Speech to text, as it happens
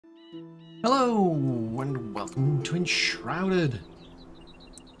Hello and welcome to Enshrouded.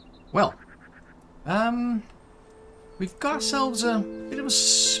 Well, we've got ourselves a bit of a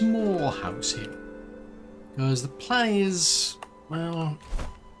small house here. Because the plan is, well,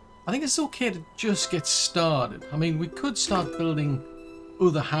 I think it's okay to just get started. I mean, we could start building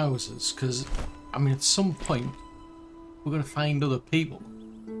other houses because, I mean, at some point we're going to find other people.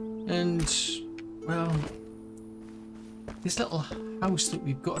 And, well, this little house that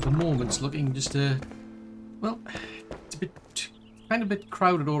we've got at the moment's looking just well, it's kind of a bit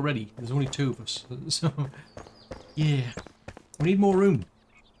crowded already. There's only two of us, so yeah, we need more room.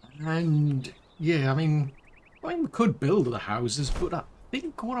 And yeah, I mean we could build other houses, but I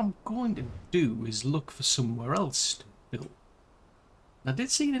think what I'm going to do is look for somewhere else to build. I did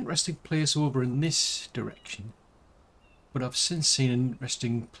see an interesting place over in this direction, but I've since seen an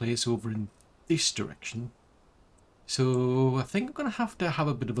interesting place over in this direction. So I think I'm going to have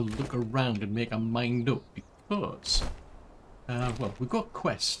a bit of a look around and make our mind up because, well, we've got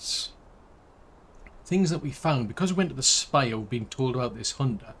quests. Things that we found. Because we went to the spire, we've been told about this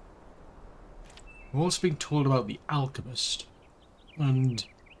hunter. We've also been told about the Alchemist. And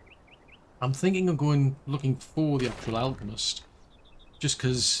I'm thinking of going looking for the actual Alchemist. Just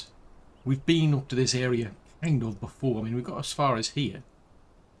because we've been up to this area kind of before. I mean, we got as far as here.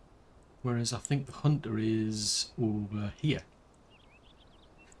 Whereas I think the hunter is over here.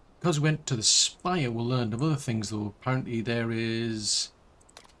 Because we went to the spire, we learned of other things though. Apparently there is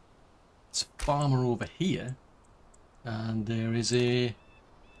a farmer over here. And there is a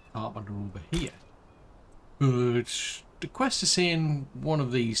carpenter over here. But the quest is saying one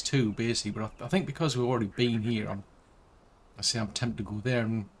of these two basically. But I think because we've already been here, I'm tempted to go there.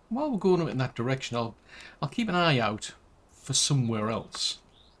 And while we're going in that direction, I'll keep an eye out for somewhere else.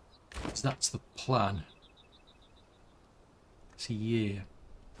 So that's the plan. So yeah.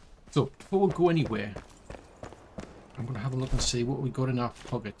 So before we go anywhere, I'm going to have a look and see what we got in our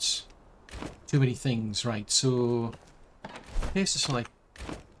pockets. Too many things, right? So here's just like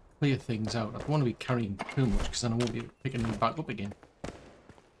clear things out. I don't want to be carrying too much because then I won't be picking them back up again.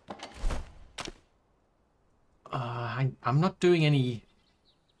 I'm not doing any.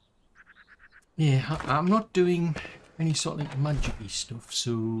 Yeah, I'm not doing any sort of like magic-y stuff,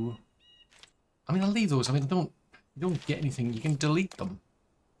 so I mean I'll leave those. I mean you don't get anything, you can delete them.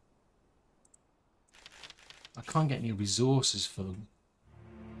 I can't get any resources for them.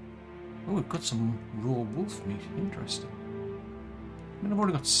 Oh, we've got some raw wolf meat, interesting. I mean I've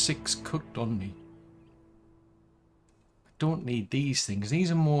already got 6 cooked on me. I don't need these things, these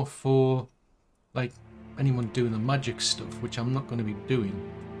are more for like anyone doing the magic stuff, which I'm not going to be doing.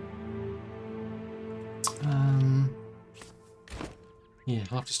 Yeah,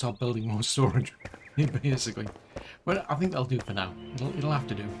 I'll have to start building more storage, basically. But I think that'll do for now. It'll have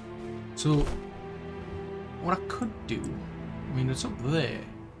to do. So, what I could do, I mean, it's up there.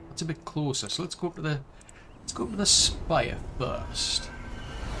 That's a bit closer. So let's go up to the spire first.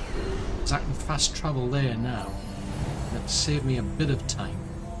 So I can fast travel there now. That'll save me a bit of time.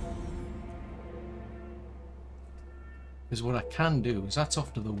 Because what I can do is that's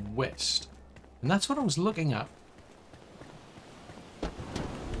off to the west, and that's what I was looking at.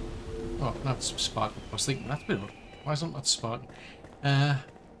 Oh, that's sparkling. I was thinking, that's a bit of a... Why isn't that sparkling?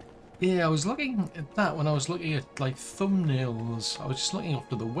 Yeah, I was looking at that when I was looking at, like, thumbnails. I was just looking off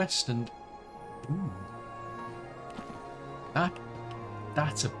to the west and... Ooh.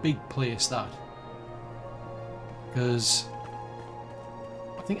 That's a big place, that. Because...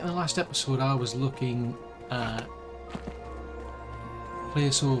 I think in the last episode I was looking at... a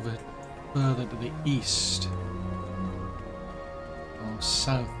place over further to the east.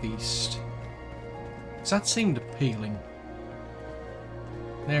 Southeast. Does that seem appealing?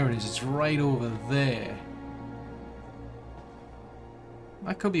 There it is, it's right over there.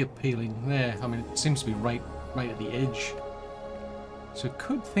 That could be appealing there. I mean, it seems to be right at the edge. So I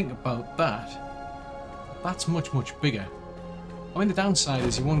could think about that. That's much bigger. I mean, the downside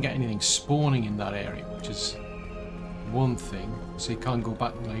is you won't get anything spawning in that area, which is one thing. So you can't go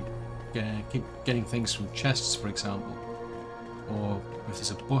back and like keep getting things from chests, for example. Or if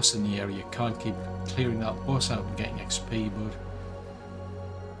there's a bus in the area, you can't keep clearing that bus out and getting XP, but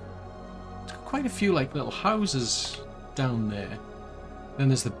there's quite a few like little houses down there. Then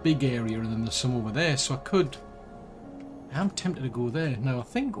there's the big area and then there's some over there, so I'm tempted to go there. Now I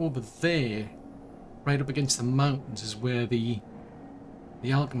think over there, right up against the mountains, is where the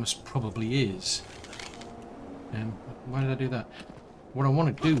Alchemist probably is. Why did I do that? What I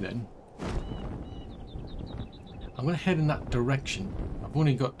want to do then, I'm going to head in that direction. I've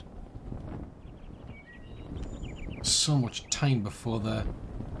only got so much time before the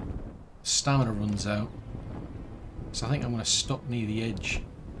stamina runs out. So I think I'm going to stop near the edge.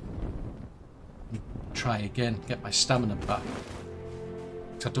 And try again, get my stamina back.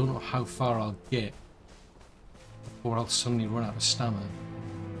 Because I don't know how far I'll get before I'll suddenly run out of stamina.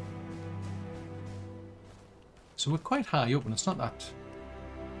 So we're quite high up and it's not that...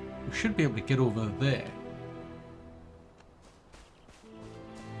 We should be able to get over there.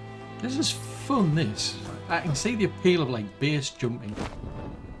 This is fun, this. I can see the appeal of like base jumping.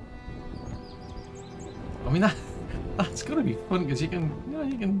 I mean that's gotta be fun because you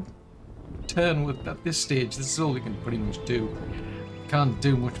can turn with at this stage. This is all you can pretty much do. Can't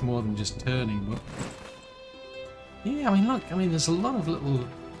do much more than just turning, but yeah, I mean look, there's a lot of little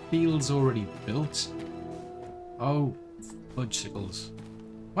fields already built. Oh, fudgesicles.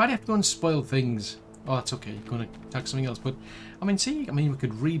 Why do you have to go and spoil things? Oh, that's okay. You're going to attack something else. But, see, we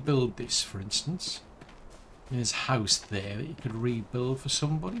could rebuild this, for instance. There's a house there that you could rebuild for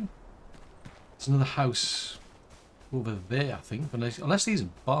somebody. There's another house over there, I think. Unless these are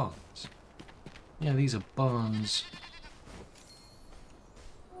barns. Yeah, these are barns.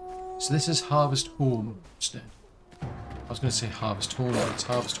 So this is Harvest Homestead. I was going to say Harvest Home, but it's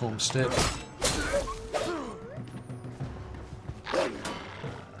Harvest Homestead.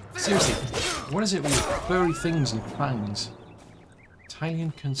 Seriously, what is it with furry things and fangs? It's highly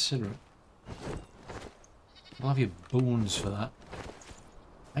inconsiderate. I'll have your bones for that.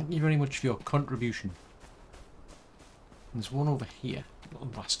 Thank you very much for your contribution. And there's one over here, little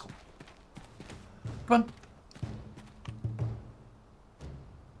rascal. Come on.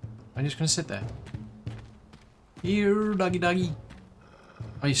 I'm just going to sit there. Here, doggy doggy.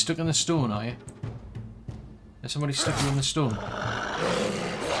 Are you stuck in the stone, are you? Is somebody stuck you in the stone?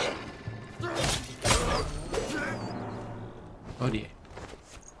 Oh dear.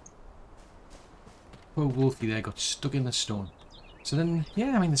 Poor Wolfie there got stuck in the stone. So then,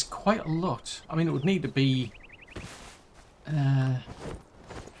 yeah, there's quite a lot. It would need to be... I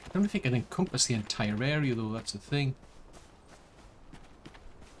don't think it can encompass the entire area though, that's the thing.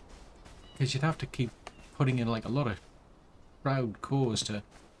 Because you'd have to keep putting in like a lot of Shroud cores to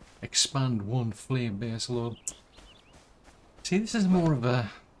expand one flame base alone. See, this is more of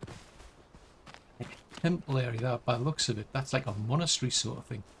a... temple area that by the looks of it. That's like a monastery sort of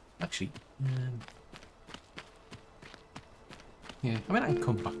thing. Actually, yeah, I can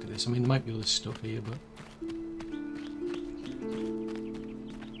come back to this. There might be other stuff here, but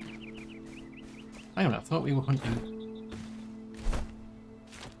hang on, I thought we were hunting.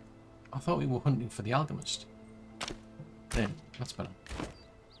 I thought we were hunting for the Alchemist. There, that's better.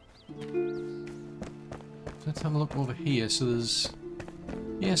 So let's have a look over here. So there's,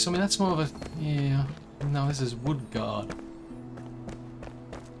 yeah, so that's more of a, yeah. No, this is Woodguard.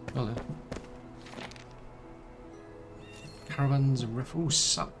 Oh, there. Caravans and riff. Oh,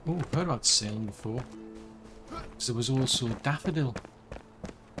 I've heard about sailing before. Because there was also Daffodil.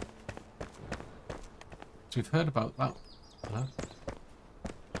 So we've heard about that. Hello?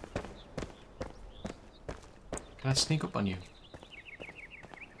 Can I sneak up on you?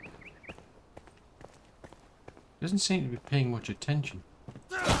 Doesn't seem to be paying much attention.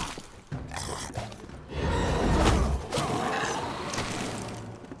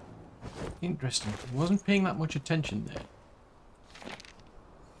 Interesting. Wasn't paying that much attention there.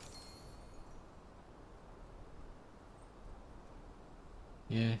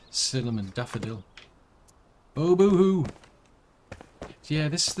 Yeah, cinnamon daffodil. Oh, boo-hoo! Yeah,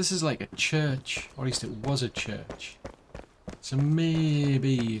 this is like a church, or at least it was a church. So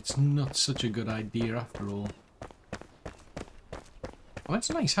maybe it's not such a good idea after all. Oh, that's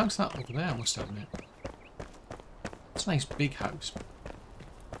a nice house that over there, I must admit. It's a nice big house.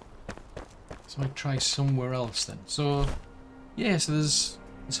 So I might try somewhere else then. So, yeah, so there's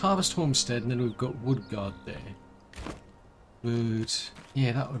Harvest Homestead, and then we've got Woodguard there. But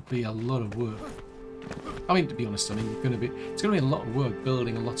yeah, that would be a lot of work. To be honest, it's gonna be a lot of work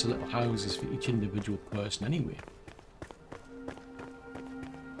building lots of little houses for each individual person anyway.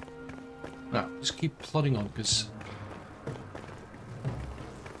 Now, just keep plodding on because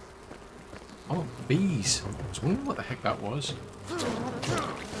oh, bees! I was wondering what the heck that was.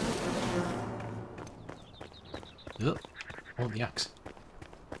 Ugh. Oh, the axe.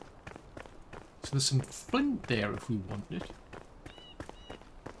 So there's some flint there if we want it.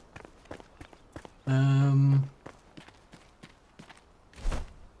 I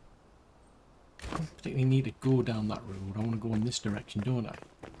don't particularly need to go down that road. I want to go in this direction, don't I?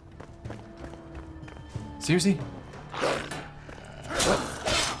 Seriously?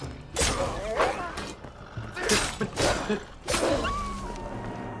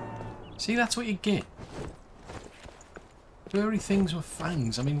 See, that's what you get. furry things with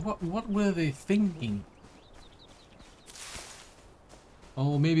fangs. I mean, what were they thinking?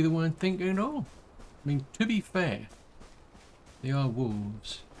 Or maybe they weren't thinking at all. I mean, to be fair, they are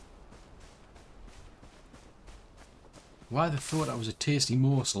wolves. Why they thought I was a tasty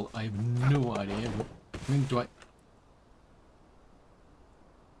morsel, I have no idea. But, I mean, do I...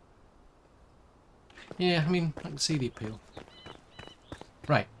 Yeah, I mean, I can see the appeal.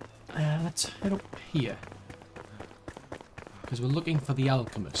 Right, let's head up here. Because we're looking for the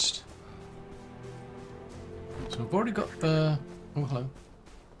Alchemist. So we've already got the... Oh, hello.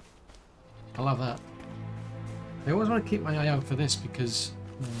 I'll have that. I always want to keep my eye out for this because...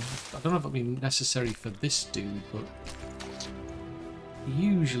 I don't know if it'll be necessary for this dude, but...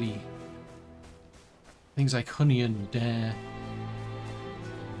 Usually... Things like honey and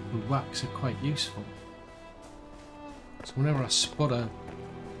wax are quite useful. So whenever I spot a...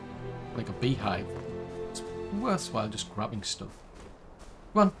 like a beehive, it's worthwhile just grabbing stuff.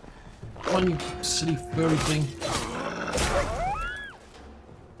 Come on. Come on, you silly furry thing.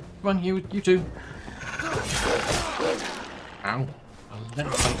 Come on, you two. Ow. I'll let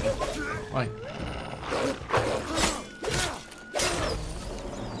it fight me. Why?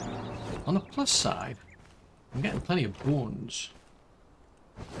 On the plus side, I'm getting plenty of bones.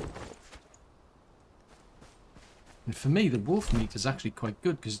 And for me, the wolf meat is actually quite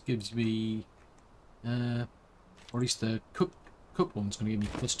good because it gives me, or at least the cooked one's going to give me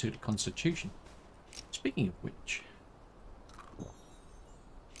 +2 to Constitution. Speaking of which,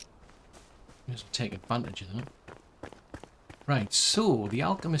 let's take advantage of that. Right, so the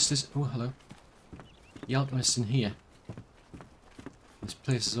Alchemist is... Oh, hello. The Alchemist's in here. This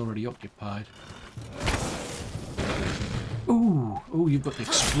place is already occupied. Ooh, oh, you've got the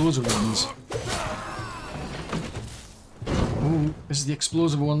explosive ones. Ooh, this is the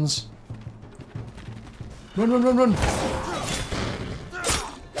explosive ones. Run, run, run, run!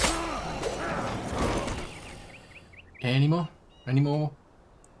 Any more? Any more?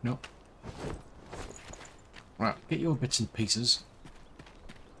 No. Right, get your bits and pieces.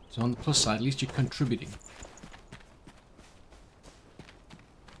 So on the plus side, at least you're contributing.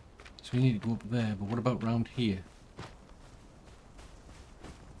 So we need to go up there, but what about round here?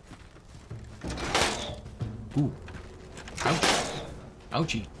 Ooh. Ouch.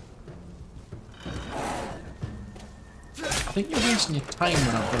 Ouchie. I think you're wasting your time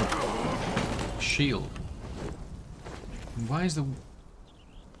when I've got a shield. And why is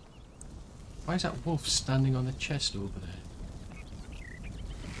that wolf standing on the chest over there?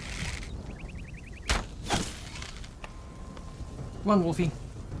 Come on, Wolfie.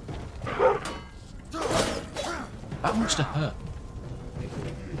 That must have hurt.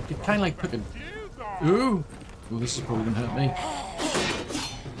 It kind of like took a... Ooh! Oh, this is probably going to hurt me.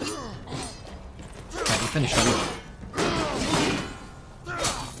 Right, we're finished, are we?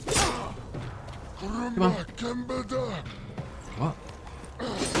 Come on. What?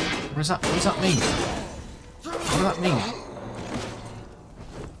 What does that mean? What does that mean?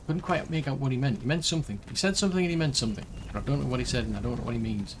 Couldn't quite make out what he meant. He meant something. He said something and he meant something. But I don't know what he said and I don't know what he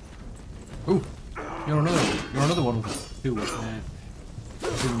means. Ooh! You're another one with two knives.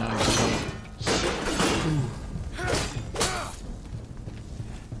 Ooh.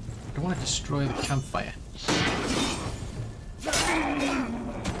 I don't want to destroy the campfire.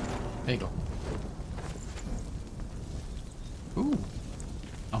 There you go. Ooh.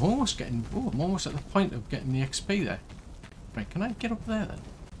 I'm almost at the point of getting the XP there. Right, can I get up there then?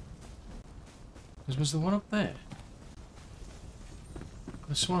 Because was the one up there?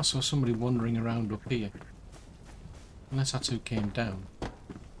 I swear I saw somebody wandering around up here. Unless that's who came down.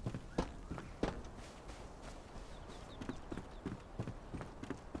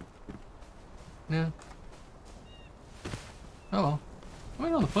 Yeah. Oh well. I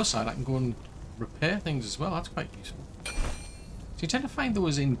mean, on the plus side, I can go and repair things as well. That's quite useful. So you tend to find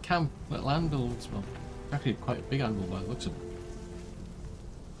those in camp little anvils. Well, actually quite a big anvil by the looks of it.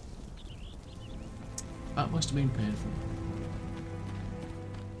 That must have been painful.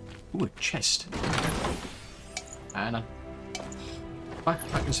 Ooh, a chest. And a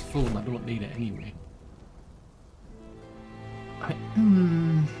backpack is full and I don't need it anyway.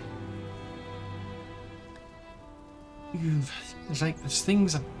 There's like there's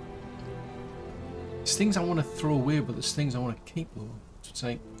things I want to throw away, but there's things I want to keep though. So it's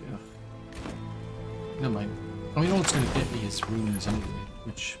like, ugh. Never mind. I mean, all it's going to get me is runes anyway,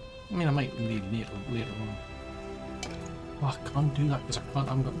 which I mean I might need later on. Oh, I can't do that because I can't.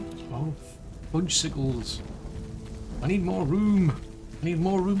 I've got fudge sickles. I need more room. I need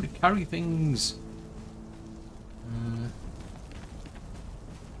more room to carry things.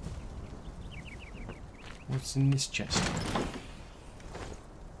 What's in this chest?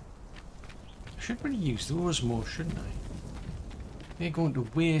 should really use those more, shouldn't I? They're going to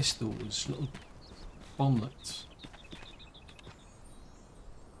waste those little bomblets.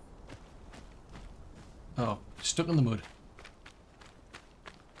 Oh, stuck in the mud.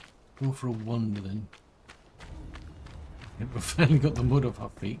 Go for a wander then. We've finally got the mud off our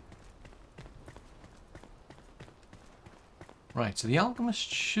feet. Right, so the Alchemist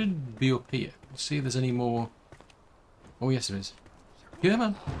should be up here. Let's see if there's any more. Oh yes there is. Here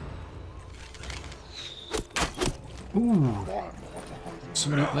man. Ooh.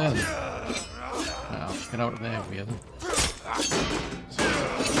 Somebody up there then. Oh, get out of there, we then.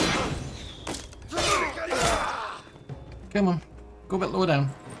 Come on. Go a bit lower down.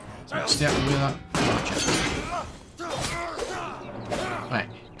 Stay out of the way of that. Right.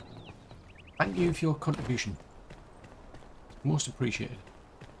 Thank you for your contribution. Most appreciated.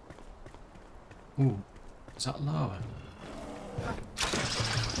 Ooh, is that lava?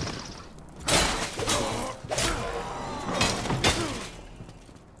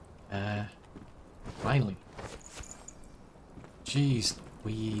 Finally. Jeez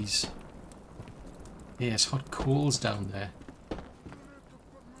Louise. Yes, hot coals down there.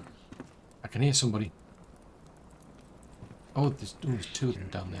 I can hear somebody. Oh, there's two of them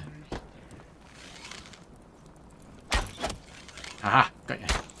down there. Aha, got you.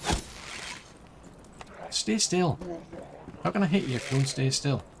 Stay still. How can I hit you if you don't stay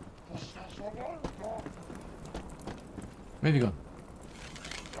still? Where have you gone?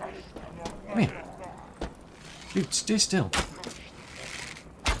 Come here. Dude, stay still.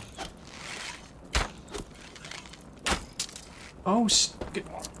 Oh,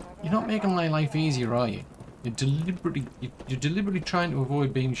 you're not making my life easier, are you? You're deliberately trying to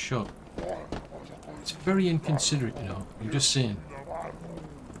avoid being shot. It's very inconsiderate, you know. I'm just saying.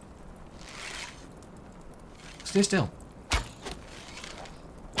 Stay still.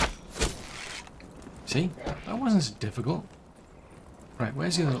 See? That wasn't so difficult. Right,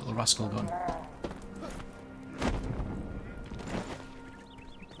 where's the other little rascal gone?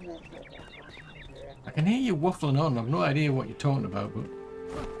 I can hear you waffling on. I've no idea what you're talking about, but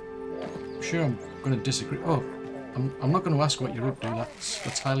I'm sure I'm going to disagree. Oh, I'm not going to ask what you're up to.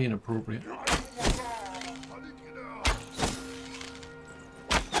 That's highly inappropriate.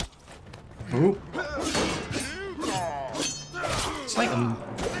 Oh. It's like I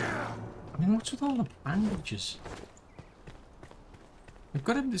mean, what's with all the bandages?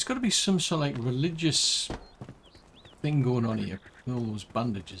 There's got to be some sort of like religious thing going on here with all those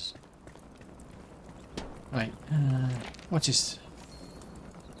bandages. Right, what's this?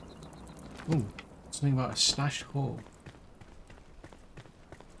 Ooh, something about a stashed hole.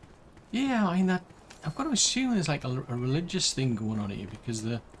 Yeah, I mean that. I've got to assume there's like a religious thing going on here because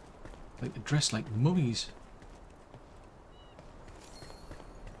they're dressed like mummies.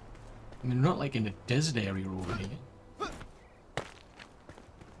 I mean, not like in a desert area over here.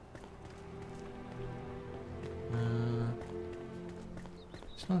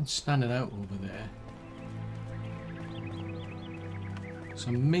 There's nothing standing out over there. So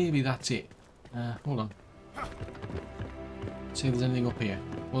maybe that's it. Hold on. See if there's anything up here.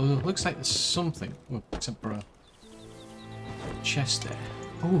 Well, it looks like there's something. Oh, except for a chest there.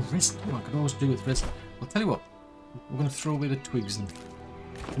 Oh, resin. Oh, I could always do with resin. I'll tell you what. We're going to throw away the twigs then.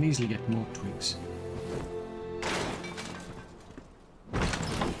 I can easily get more twigs.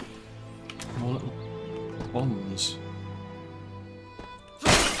 More little bombs.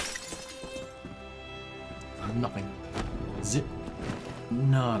 Nothing. Zip.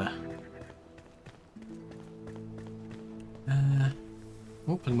 Nada.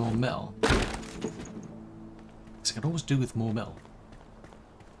 Hopefully more metal. Because I could always do with more metal.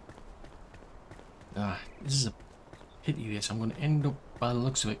 This is a pity this. I'm going to end up, by the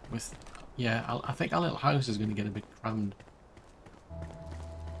looks of it, with... Yeah, I think our little house is going to get a bit crammed.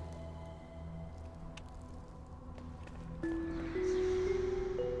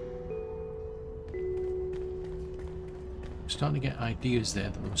 I'm starting to get ideas there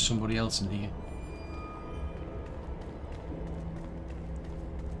that there was somebody else in here.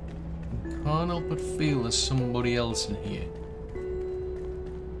 Can't help but feel there's somebody else in here.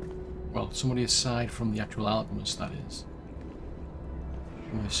 Well, somebody aside from the actual Alchemist, that is.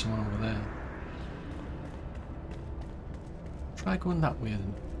 There's someone over there. Try going that way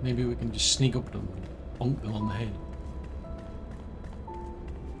then. Maybe we can just sneak up to them and bonk them on the head.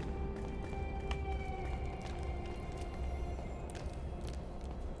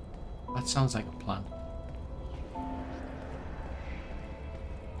 That sounds like a plan.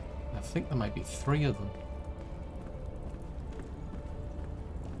 I think there might be 3 of them.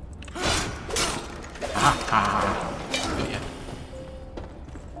 Ha ha!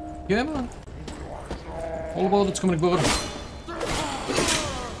 Yeah, man. All aboard, it's coming aboard.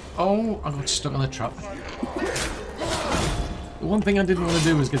 Oh, I got stuck on the trap. The one thing I didn't want to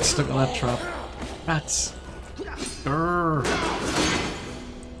do was get stuck on that trap. Bats. Grrr.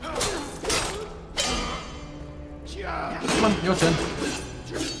 Come on, your turn.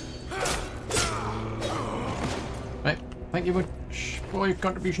 Right, thank you much for your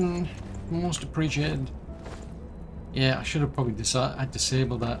contribution. Most appreciated. Yeah, I should have probably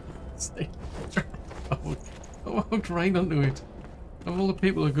disabled that. I walked right onto it. Of all the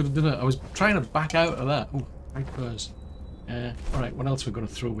people who could have done it, I was trying to back out of that. Oh, right first. Alright, what else we're going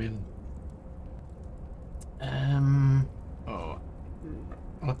to throw in? Oh.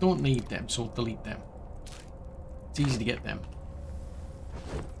 Well, I don't need them, so I'll delete them. It's easy to get them.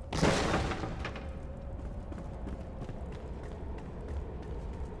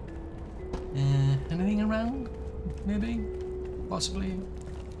 Anything around? Maybe? Possibly?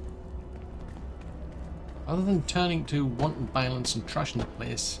 Other than turning to wanton violence and trashing the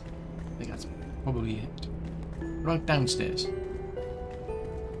place, I think that's probably it. Right downstairs.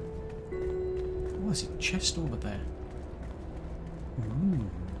 Oh, there's a chest over there. Ooh.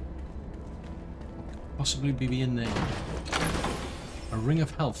 Possibly be in there. A ring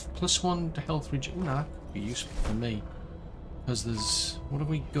of health. +1 to health regen. Ooh, that could be useful for me. Because there's... What have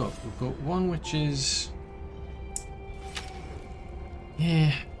we got? We've got one which is...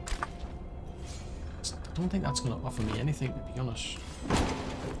 Yeah. I don't think that's going to offer me anything, to be honest.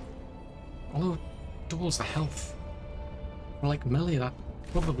 Although it doubles the health. For like melee, that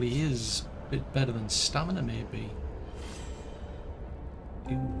probably is a bit better than stamina, maybe.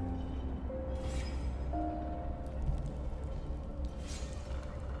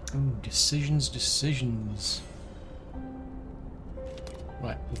 Ooh, decisions.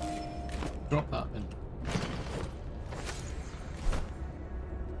 Right, drop that then.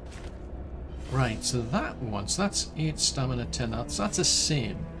 Right, so that one, so that's 8 stamina, 10 health, so that's the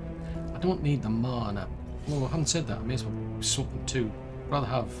same. I don't need the mana. Well, I haven't said that, I may as well swap them too. I'd rather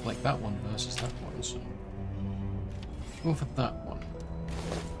have like that one versus that one, so go for that one.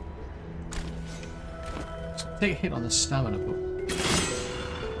 So take a hit on the stamina, but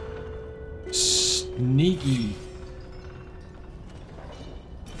sneaky.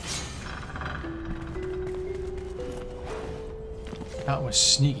 That was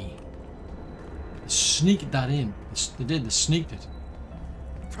sneaky. They sneaked that in. They sneaked it.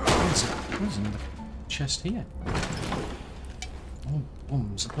 There's another chest here. Oh,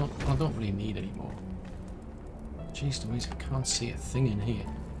 bums. I don't really need any more. Jeez Louise, I can't see a thing in here.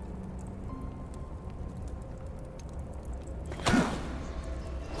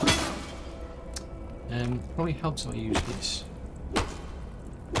 Probably helps if I use this.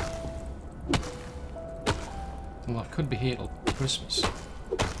 Well, I could be here till Christmas.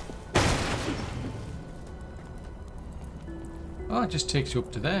 Oh, it just takes you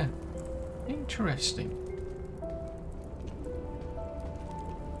up to there. Interesting.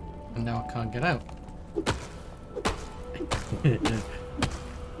 And now I can't get out.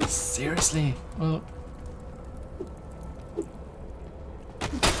 Seriously? Well...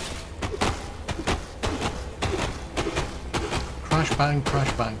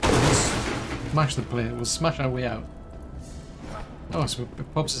 Crash bang. Let's smash the plate. We'll smash our way out. Oh, so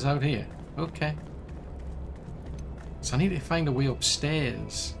it pops us out here. Okay. So I need to find a way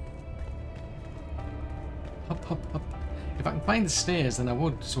upstairs. Hop. If I can find the stairs, then I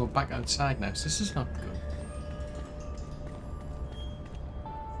would. So we're back outside now. So this is not good.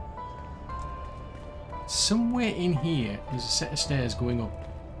 Somewhere in here is a set of stairs going up.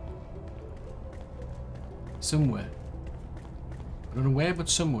 Somewhere. I don't know where, but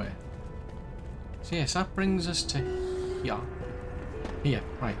somewhere. So yes, that brings us to here. Here,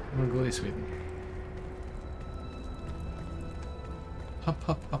 right. I'm gonna go this way then.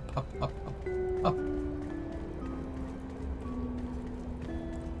 Up.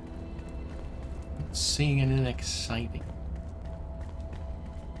 Not seeing anything exciting.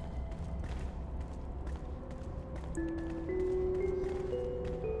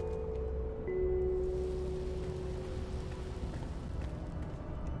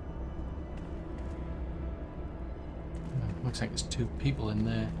 Looks like there's 2 people in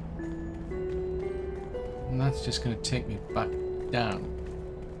there. And that's just going to take me back down.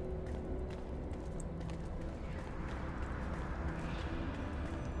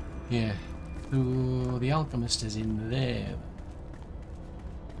 Yeah. So the Alchemist is in there.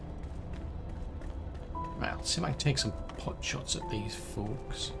 Right, let's see if I can take some pot shots at these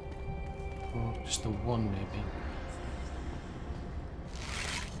folks. Or just the one, maybe.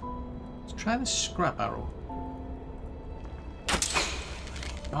 Let's try the scrap arrow.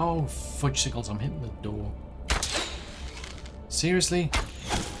 Oh, fudgesicles, I'm hitting the door. Seriously?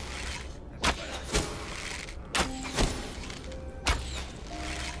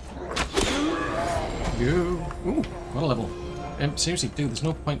 Ooh, what a level. Seriously, dude, there's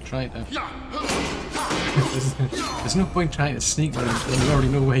no point trying to... there's no point trying to sneak when you already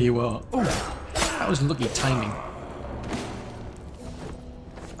know where you are. Oh, that was lucky timing.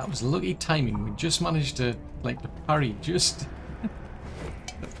 That was lucky timing. We just managed to, like, the parry, just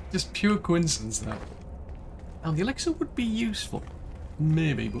pure coincidence, that. Now, the elixir would be useful.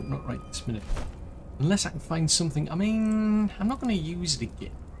 Maybe, but not right this minute. Unless I can find something... I mean, I'm not going to use it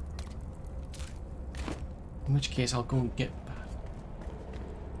again. In which case, I'll go and get that.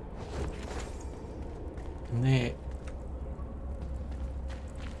 And there.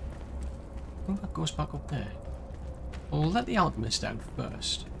 Oh, that goes back up there. Well, we'll let the Alchemist out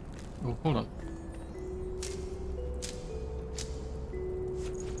first. Oh, hold on.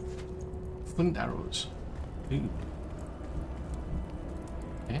 Flint arrows. Ooh.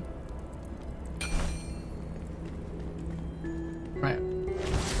 Okay. Right.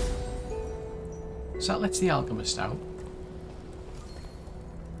 So that lets the Alchemist out.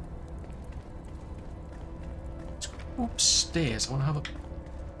 Let's go upstairs. I want to have a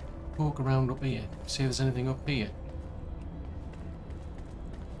poke around up here. See if there's anything up here.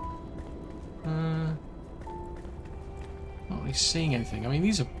 Not really seeing anything. I mean,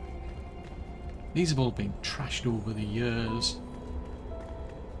 these have all been trashed over the years.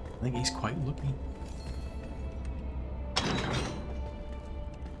 I think he's quite lucky.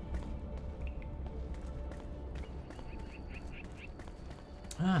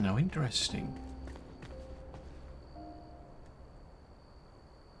 Ah, now interesting.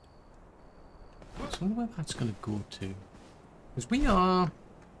 So I wonder where that's going to go to. Because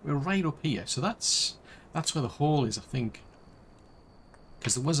we're right up here, so that's where the hole is, I think.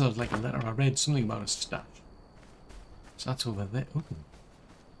 Because there was a letter I read, something about a stash. So that's over there.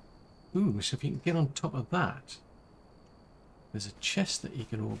 Ooh, so if you can get on top of that, there's a chest that you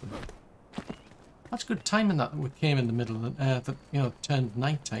can open. That's good timing that we came in the middle of that turned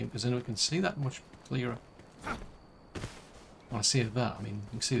night time, because then we can see that much clearer. When I say that, I mean you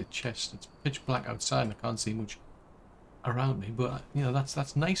can see the chest. It's pitch black outside and I can't see much around me, but you know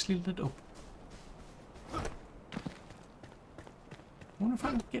that's nicely lit up. I wonder if I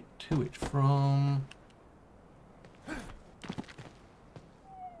can get to it from...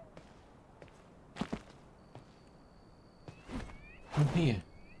 from here.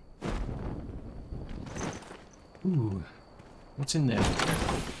 Ooh, what's in there?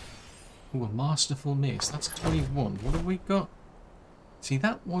 Ooh, a masterful mace. That's 21. What have we got? See,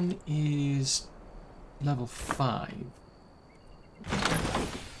 that one is level 5.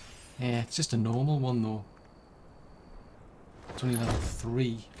 Yeah, it's just a normal one though. It's only level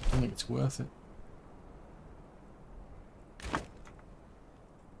 3. I don't think it's worth it.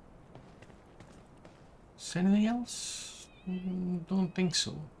 Is there anything else? Don't think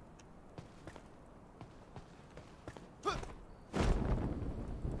so.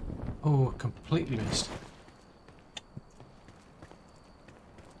 Oh, completely missed.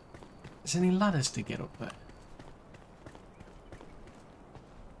 Is there any ladders to get up there?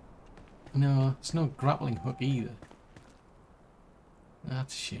 No, there's no grappling hook either.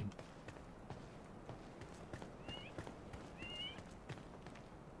 That's a shame. I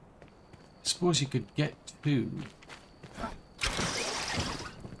suppose you could get to...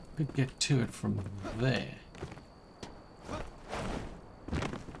 it from there.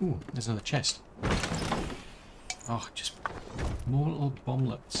 Ooh, there's another chest. Oh, just more little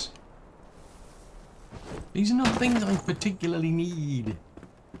bomblets. These are not things I particularly need.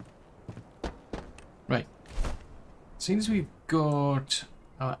 Right. As soon as we've got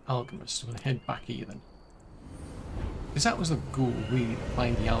our Alchemist, we're going to head back here then. Because that was the goal, really, to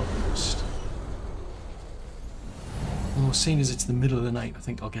find the Alchemist. Although, seeing as it's the middle of the night, I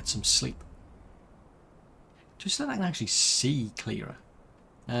think I'll get some sleep. Just so that I can actually see clearer.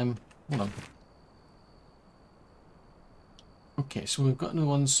 Hold on. Okay, so we've got another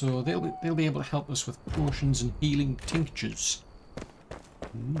one, so they'll be able to help us with potions and healing tinctures.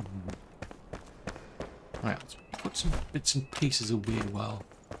 Ooh. Right, let's put some bits and pieces away while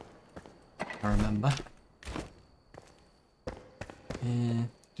I remember.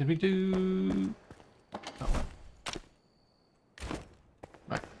 Did we do that one?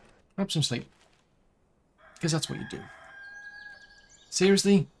 Right, grab some sleep. Because that's what you do.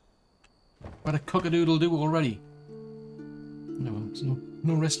 Seriously? What a cock-a-doodle-do already. No, there's no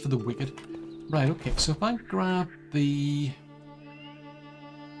rest for the wicked. Right, okay, so if I grab the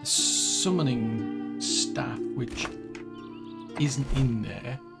summoning staff, which isn't in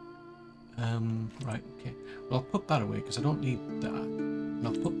there. Right, okay. Well, I'll put that away because I don't need that. And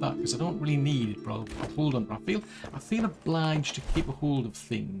I'll put that because I don't really need it, but I'll hold on. I feel obliged to keep a hold of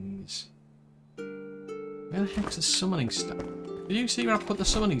things. Where the heck's the summoning staff? Did you see where I put the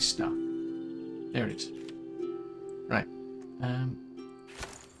summoning staff? There it is. Right.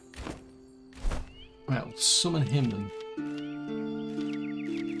 Right, I'll summon him then.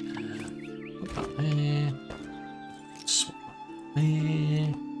 Put that there. Swap that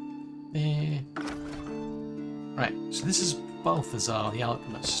there. There. Right, so this is Balthazar the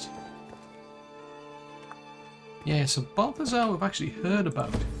Alchemist. Yeah, so Balthazar we've actually heard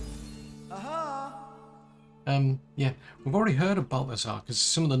about. Yeah, we've already heard of Balthazar because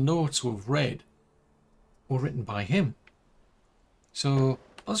some of the notes we've read were written by him. So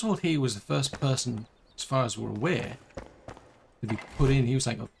Oswald here was the first person, as far as we're aware, to be put in. He was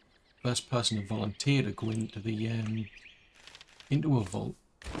like the first person to volunteer to go into the into a vault.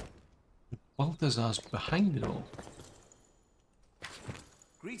 Balthazar's behind it all.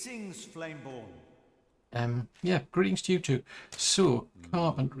 Greetings, Flameborn. Yeah, greetings to you too. So,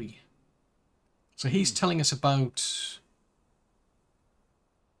 carpentry. So he's telling us about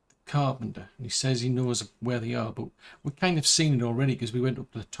the carpenter, and he says he knows where they are, but we've kind of seen it already because we went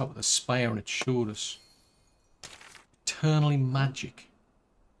up to the top of the spire and it showed us. Eternally magic.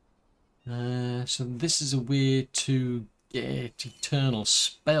 So this is a way to get eternal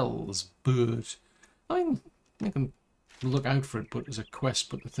spells, but I can look out for it, but as a quest.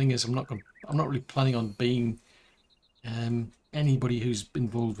 But the thing is, I'm not really planning on being anybody who's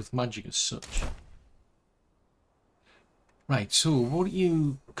involved with magic as such. Right, so what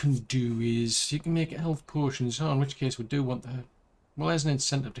you can do is you can make health potions. Oh, in which case we do want the... Well, there's an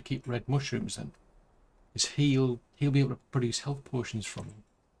incentive to keep red mushrooms then. Is he'll be able to produce health potions from them.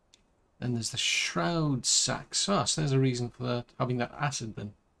 And there's the Shroud sacks. Oh, so there's a reason for that, having that acid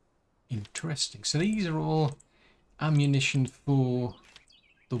then. Interesting. So these are all ammunition for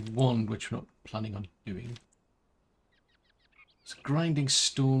the wand, which we're not planning on doing. It's grinding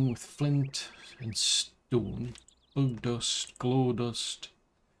stone with flint and stone. Bug dust, glow dust.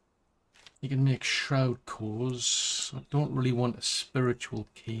 You can make shroud cores. I don't really want a spiritual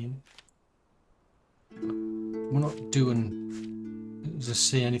cane. We're not doing, as I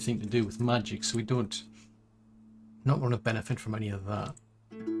say, anything to do with magic, so we don't not want to benefit from any of that.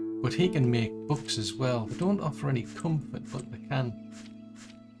 But he can make books as well. They don't offer any comfort, but they can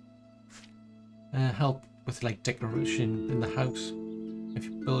help with like decoration in the house if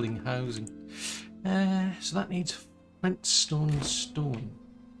you're building housing. So that needs flint, stone, and stone.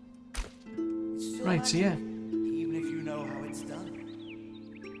 Right, so yeah. Even if you know how it's done.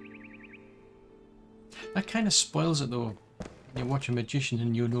 That kind of spoils it though. You watch a magician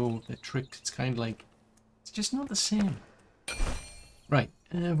and you know the tricks. It's kind of like, it's just not the same. Right,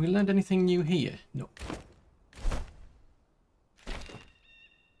 we learned anything new here? No.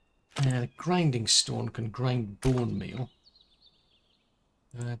 The grinding stone can grind bone meal.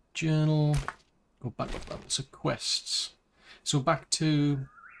 Journal. Go back to levels of quests. So back to...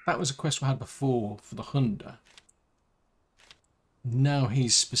 That was a quest we had before for the hunter. Now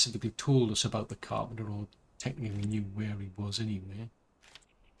he's specifically told us about the carpenter, or technically knew where he was anyway.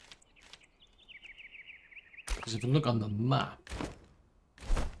 Because if you look on the map,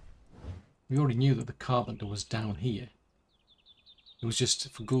 we already knew that the carpenter was down here. It was just,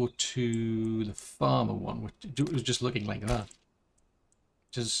 if we go to the farmer one, it was just looking like that.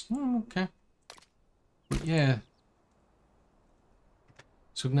 Just, okay. But yeah.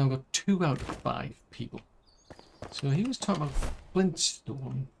 So we've now got 2 out of 5 people. So he was talking about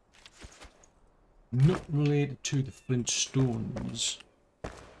flintstone. Not related to the flintstones. Oh,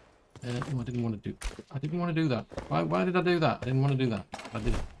 I didn't want to do. I didn't want to do that. Why did I do that? I didn't want to do that. I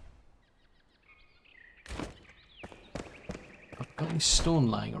did it. I've got any stone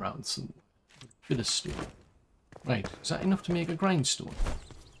lying around. Some bit of stone. Right. Is that enough to make a grindstone?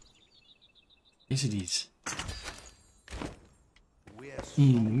 Yes, it is.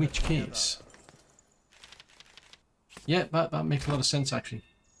 In which case... Yeah, that makes a lot of sense, actually.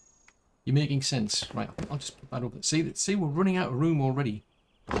 You're making sense. Right, I'll just put that over there. See, we're running out of room already.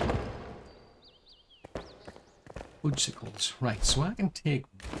 Woodsickles. Right, so I can take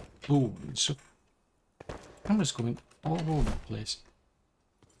bones. So I'm just going all over the place.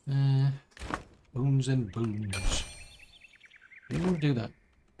 Bones and bones. I don't want to do that.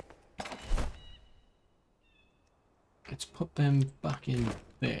 Let's put them back in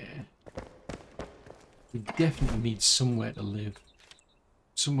there. We definitely need somewhere to live.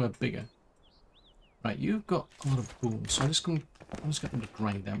 Somewhere bigger. Right, you've got a lot of bones, so I'm just going to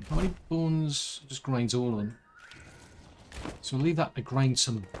grind them. How many bones? Just grinds all of them. So we'll leave that to grind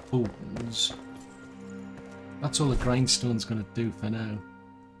some bones. That's all the grindstone's going to do for now.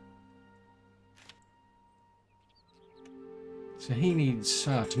 So he needs...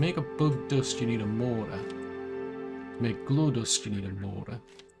 to make a bug dust you need a mortar. To make glow dust you need a mortar.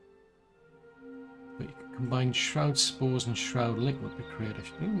 But you can combine shroud spores and shroud liquid to create a...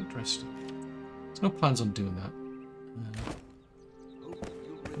 Interesting. There's no plans on doing that.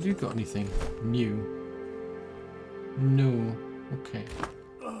 Have you got anything new? No. Okay.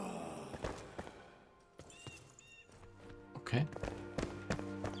 Okay.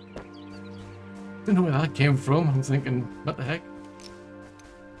 Don't know where that came from. I'm thinking, what the heck?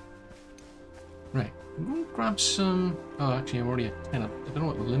 Right. I'm going to grab some... Oh, actually, I'm already at 10. I don't know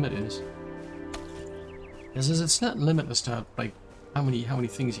what the limit is. It's not limitless to like how many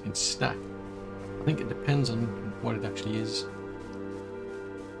things you can stack. I think it depends on what it actually is.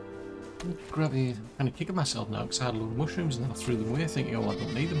 Grab the... I'm kind of kicking myself now because I had a load of mushrooms and then I threw them away thinking, oh, I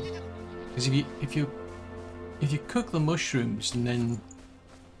don't need them. Because if you cook the mushrooms and then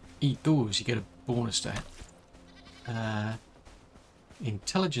eat those, you get a bonus to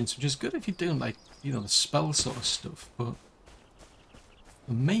intelligence, which is good if you're doing like, you know, the spell sort of stuff. But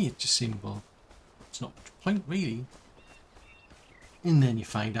for me, it just seemed, well, it's not much point really. And then you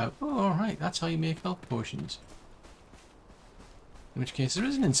find out, oh, alright, that's how you make health potions. In which case, there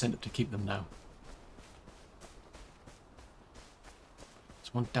is an incentive to keep them now.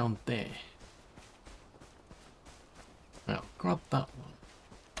 There's one down there. Well, grab that one.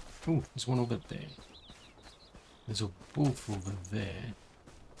 Oh, there's one over there. There's a wolf over there.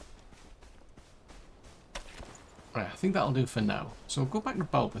 Right, I think that'll do for now. So go back to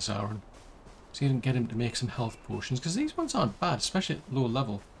Balthazar and see if you can get him to make some health potions, because these ones aren't bad, especially at low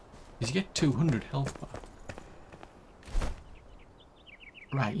level. Because you get 200 health back.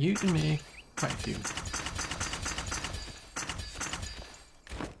 Right, you can make quite a few.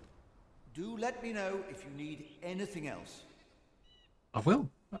 Do let me know if you need anything else. I will.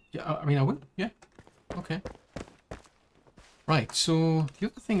 Yeah, I mean, I will. Yeah. Okay. Right, so the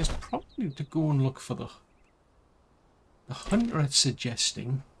other thing is probably to go and look for the hunter it's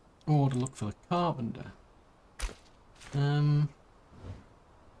suggesting, or to look for the carpenter. Probably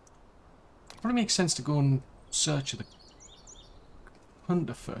makes sense to go and search the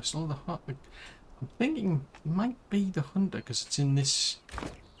hunter first. I'm thinking it might be the hunter because it's in this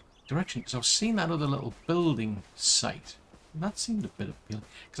direction. Because I've seen that other little building site. And that seemed a bit appealing.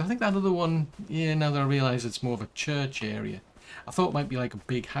 Because I think that other one, yeah, now that I realise it's more of a church area. I thought it might be like a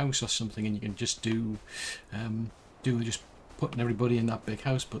big house or something and you can just do just putting everybody in that big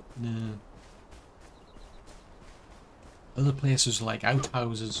house, but no. Other places like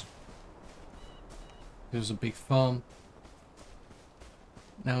outhouses. There's a big farm.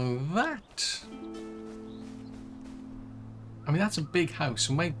 Now that... I mean, that's a big house.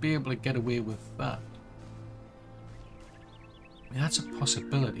 We might be able to get away with that. I mean, that's a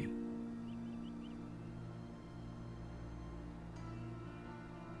possibility.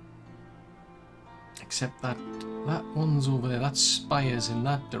 Except that one's over there. That spire's in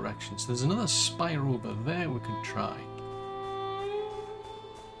that direction. So there's another spire over there we could try.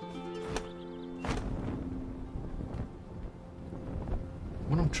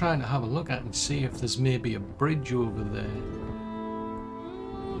 What I'm trying to have a look at and see if there's maybe a bridge over there.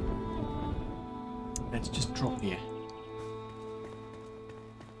 Let's just drop here.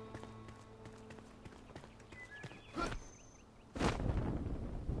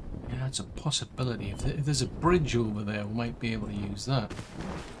 Yeah, that's a possibility. If there's a bridge over there, we might be able to use that.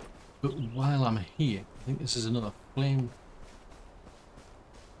 But while I'm here, I think this is another flame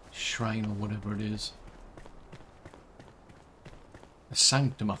shrine or whatever it is. A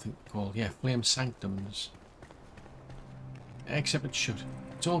sanctum, I think they're called. Yeah, flame sanctums. Except it's shut.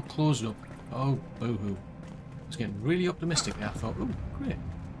 It's all closed up. Oh, boo-hoo. I was getting really optimistic there. I thought, oh, great.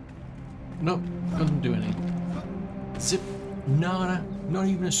 Nope, doesn't do anything. Zip. Nada. Not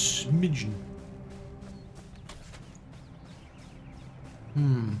even a smidgen.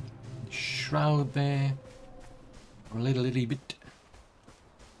 Shroud there. Or a little bit.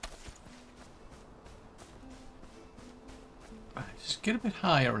 Right, just get a bit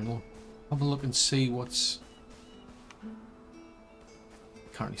higher and we'll have a look and see what's...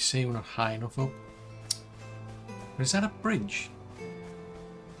 Can't really see, we're not high enough up. But is that a bridge?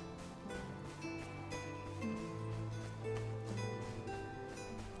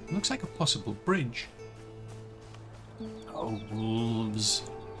 Looks like a possible bridge. Oh, wolves.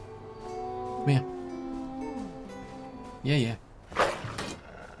 Come here. Yeah, yeah.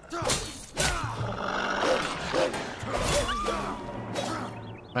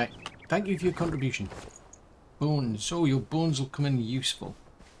 Right. Thank you for your contribution. bones. Oh, your bones will come in useful.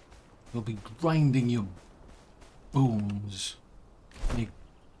 You'll be grinding your bones. Make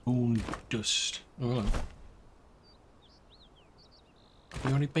bone dust. Oh, hello. Have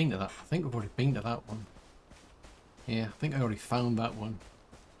we already been to that? I think we've already been to that one. Yeah, I think I already found that one.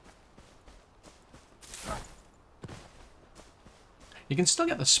 You can still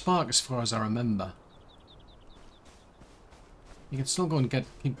get the spark as far as I remember. You can still go and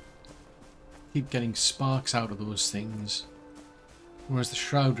keep getting sparks out of those things. Whereas the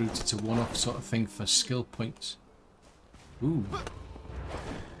Shroud route, it's a one-off sort of thing for skill points. Ooh.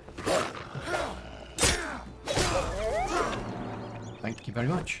 Thank you very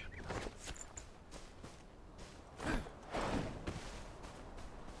much.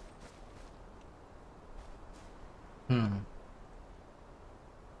 I'm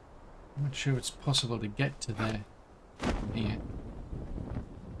not sure it's possible to get to there. Yeah.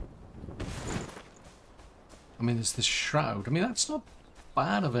 I mean, there's the Shroud. I mean, that's not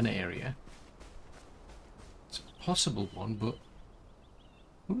bad of an area. It's a possible one, but...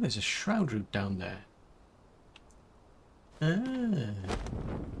 Ooh, there's a Shroud route down there.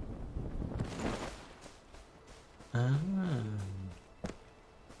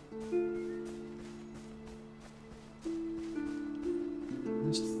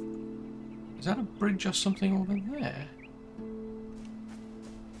 Is that a bridge or something over there?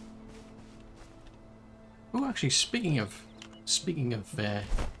 Oh, actually, speaking of, did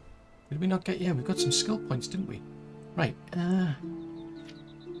we not get? Yeah, we got some skill points, didn't we? Right.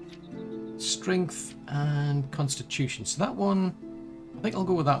 Strength and Constitution. So that one, I think I'll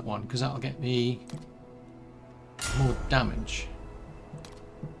go with that one because that'll get me more damage.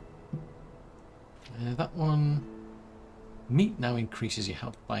 That one, meat now increases your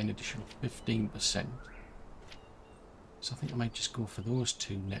health by an additional 15%. So I think I might just go for those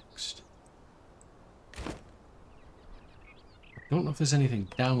two next. I don't know if there's anything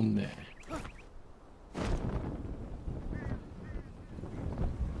down there.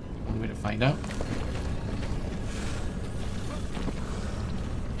 One way to find out.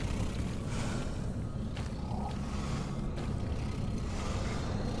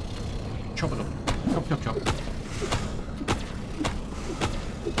 Chop it up. Chop, chop, chop.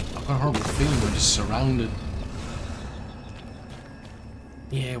 I've got a horrible feeling we're just surrounded.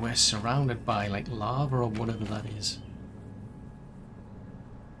 Yeah, we're surrounded by like lava or whatever that is.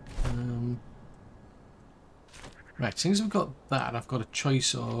 Right, since we've got that, I've got a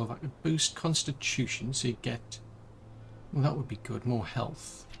choice of I could boost Constitution, so you get, well, that would be good, more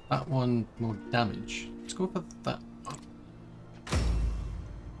health. That one, more damage. Let's go for that.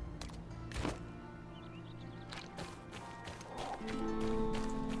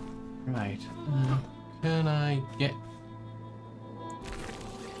 Right, can I get...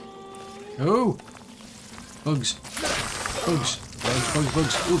 Oh! Bugs. Bugs. Bugs, bugs,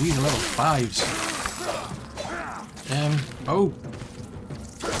 bugs. Oh, these are level 5s. Oh!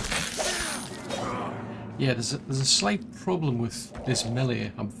 Yeah, there's a slight problem with this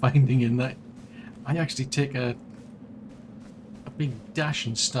melee I'm finding in that I actually take a big dash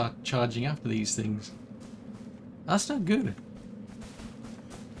and start charging after these things. That's not good.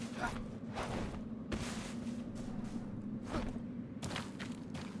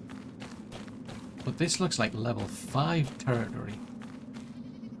 But this looks like level 5 territory.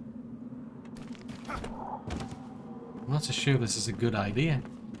 I'm not so sure this is a good idea.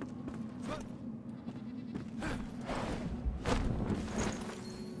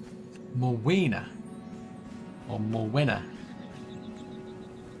 Morwena. Or Morwena.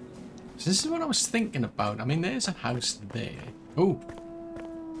 So this is what I was thinking about. I mean, there's a house there. Oh!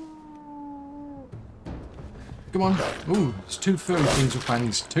 Come on. Ooh, there's 2 furry things with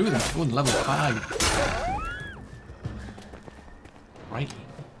fangs. 2 of them. Oh, level 5. Righty.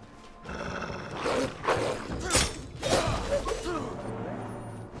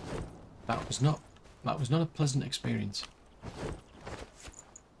 That was not a pleasant experience.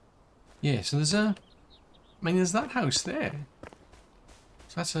 Yeah, so there's a... I mean, there's that house there.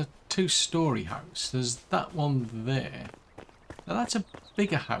 So that's a 2-story house. There's that one there. Now that's a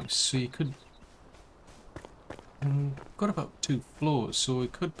bigger house, so you could... got about 2 floors, so we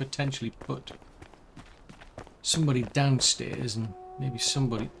could potentially put somebody downstairs and maybe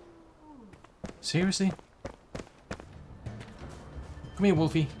somebody... Seriously? Come here,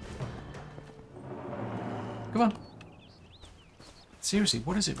 Wolfie. Come on. Seriously,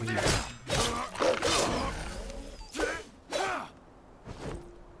 what is it with you?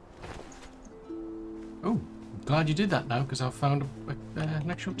 Oh, I'm glad you did that now, because I've found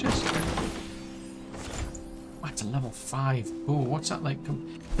an actual chest. Oh, it's a level 5. Oh, what's that like? I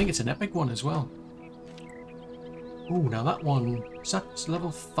think it's an epic one as well. Oh, now that one, is that level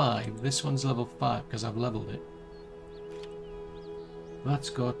 5? This one's level 5 because I've leveled it. That's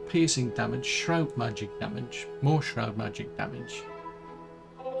got piercing damage, shroud magic damage, more shroud magic damage.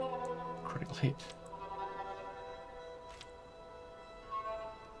 Critical hit.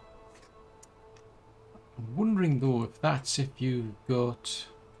 I'm wondering though if that's if you've got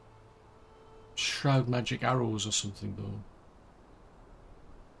shroud magic arrows or something though.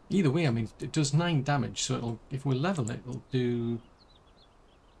 Either way, I mean, it does 9 damage, so it'll, if we level it, it'll do...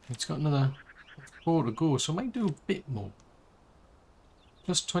 It's got another 4 to go, so it might do a bit more.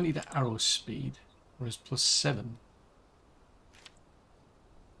 Plus 20 to arrow speed, whereas plus 7.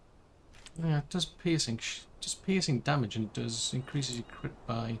 Yeah, it does piercing damage, and it does increases your crit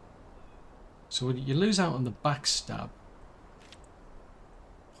by... So you lose out on the backstab.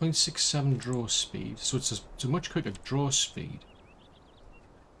 0.67 draw speed, so it's a much quicker draw speed.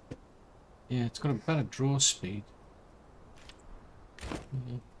 Yeah, it's got a better draw speed.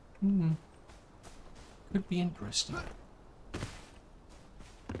 Yeah. Could be interesting.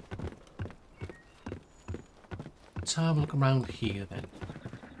 Let's have a look around here then.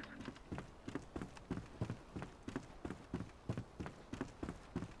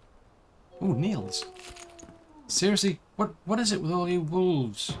 Oh, nails. Seriously, what is it with all you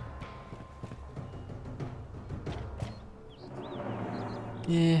wolves?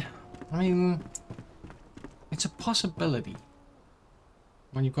 Yeah. I mean, it's a possibility.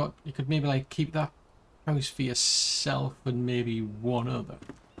 When you could maybe like keep that house for yourself and maybe one other.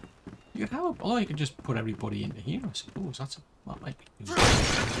 You could have, although you could just put everybody into here, I suppose. That might be good.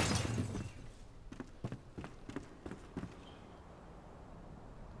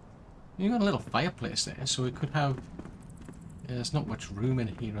 You got a little fireplace there, so we could have. Yeah, there's not much room in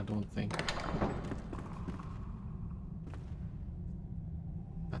here, I don't think.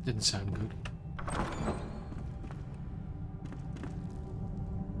 That didn't sound good.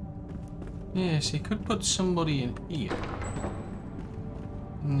 Yes, you could put somebody in here.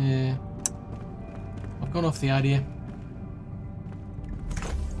 Nah. I've gone off the idea.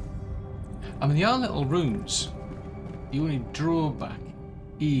 I mean, they are little rooms. The only drawback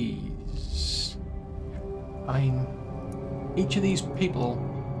is... I mean, each of these people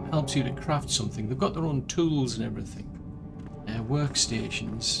helps you to craft something. They've got their own tools and everything.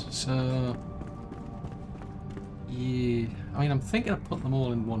 Workstations, so... Yeah, I mean, I'm thinking of putting them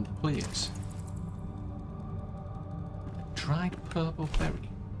all in one place. A dried purple berry.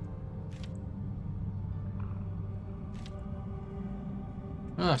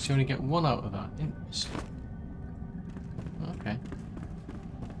 Ah, so you only get one out of that. Interesting. Okay.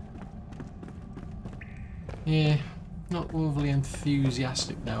 Yeah, not overly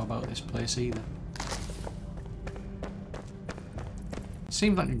enthusiastic now about this place either.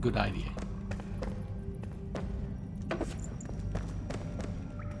 Seems like a good idea.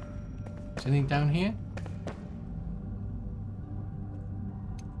 Is anything down here?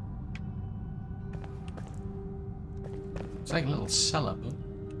 It's like a little cellar, but...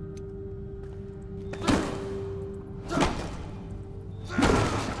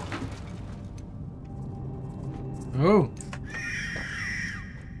 Oh!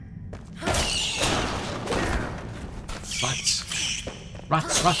 Rats!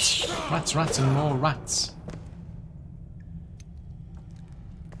 Rats, rats! Rats, rats, and more rats!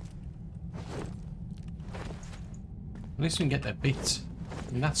 At least we can get their bits.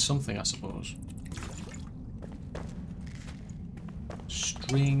 I mean, that's something, I suppose.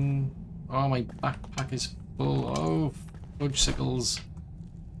 String. Oh, my backpack is full. Oh, fudgesicles.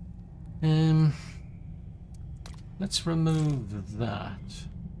 Let's remove that.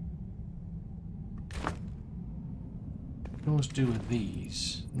 I can always do with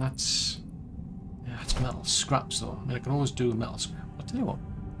these. And that's... Yeah, that's metal scraps, though. I mean, I can always do metal scraps. I'll tell you what.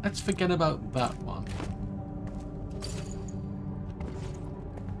 Let's forget about that one.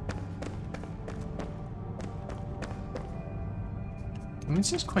 I mean,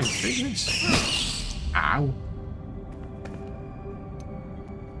 this is quite big, this. Ow.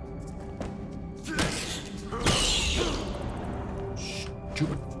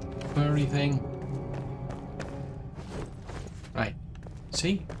 Stupid furry thing. Right.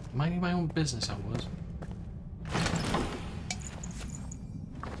 See? Minding my own business, I was. I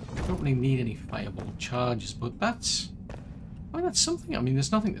don't really need any fireball charges, but that's... I mean, that's something. I mean,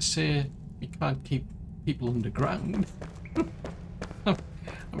 there's nothing to say you can't keep people underground. I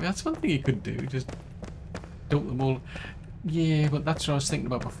mean, that's one thing you could do, just dump them all. Yeah, but that's what I was thinking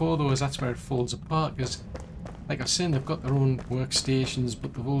about before, though, is that's where it falls apart, because, like I was saying, they've got their own workstations,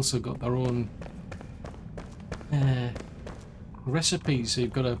 but they've also got their own recipes, so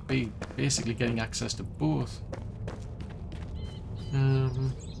you've got to be basically getting access to both.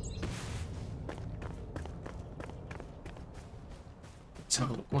 Let's have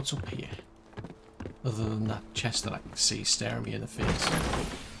a look. What's up here? Other than that chest that I can see staring me in the face.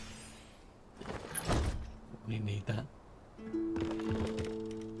 We need that.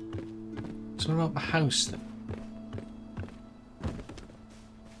 So what about the house then?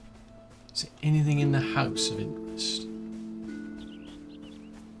 Is there anything in the house of interest?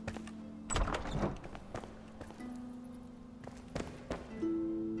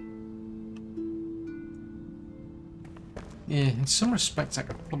 Yeah, in some respects I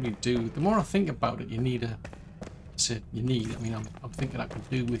could probably do. The more I think about it, you need a... I mean, I'm thinking I could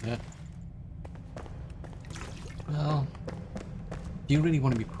do with a... Well... Do you really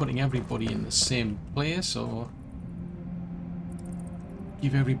want to be putting everybody in the same place, or...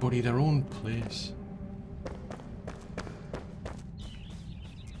 give everybody their own place?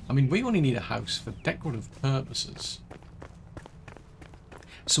 I mean, we only need a house for decorative purposes.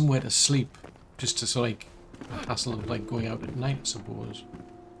 Somewhere to sleep, just to sort of like... the hassle of like going out at night, I suppose.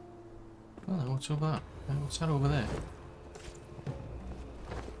 Oh, what's over that? What's that over there?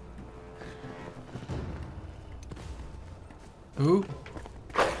 Ooh.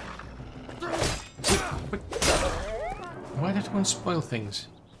 Why did one spoil things?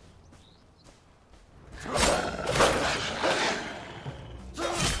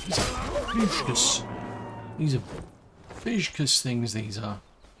 These are vicious. These are vicious things, these are.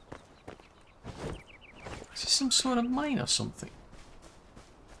 Is this some sort of mine or something?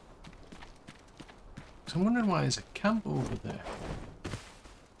 So I'm wondering why there's a camp over there.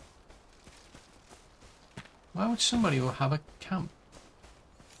 Why would somebody have a camp?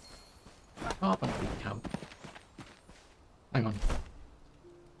 Carpentry camp. Hang on.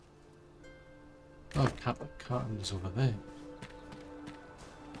 Oh, cartons over there.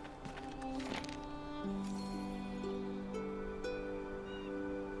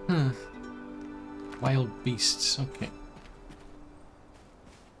 Wild beasts, okay.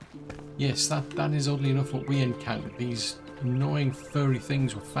 Yes, that is oddly enough what we encountered. These annoying furry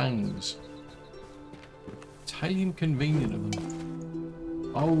things with fangs. It's highly inconvenient of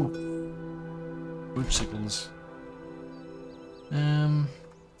them. Oh, Boopsicles. I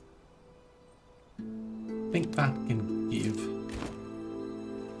think that can give.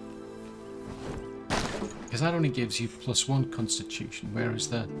 Because that only gives you +1 constitution, whereas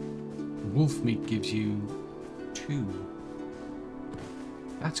the wolf meat gives you 2.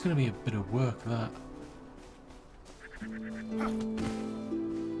 That's going to be a bit of work, that.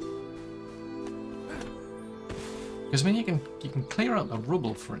 Because I mean, you can clear out the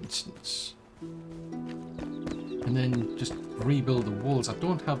rubble, for instance, and then just rebuild the walls. I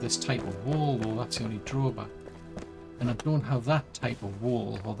don't have this type of wall, though. That's the only drawback. And I don't have that type of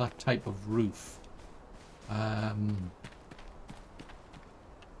wall or that type of roof.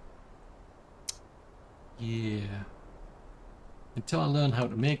 Yeah. Until I learn how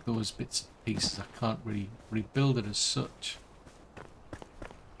to make those bits and pieces, I can't really rebuild it as such.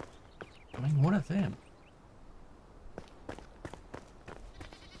 I mean, what are them?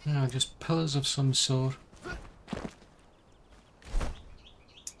 No, just pillars of some sort.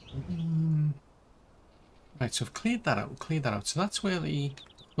 Right, so I've cleared that out, So that's where the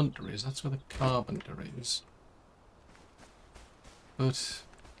hunter is, that's where the carpenter is. But,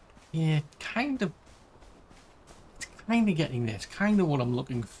 yeah, kind of getting there. It's kind of what I'm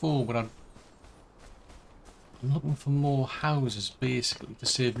looking for, but I'm looking for more houses, basically, to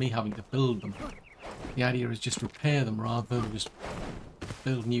save me having to build them. The idea is just repair them rather than just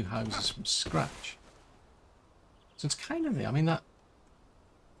build new houses from scratch. So it's kind of there. I mean,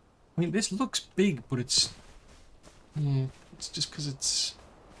 this looks big, but it's... yeah, it's just because it's...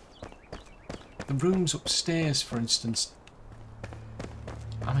 the rooms upstairs, for instance.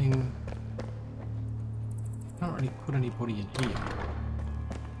 I mean... can't really put anybody in here.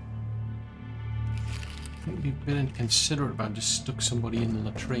 I think it'd be a bit inconsiderate if I just stuck somebody in the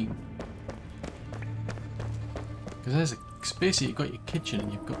latrine. Because there's cause basically you've got your kitchen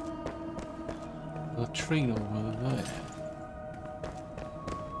and you've got the latrine over there.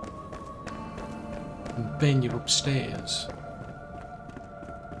 And then you're upstairs.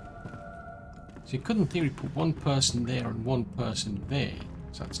 So you could in theory put one person there and one person there.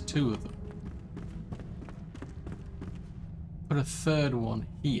 So that's 2 of them. Put a 3rd one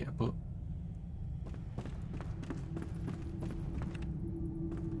here, but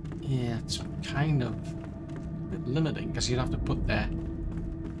yeah, it's kind of a bit limiting because you'd have to put their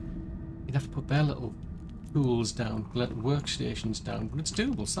little tools down, little workstations down, but it's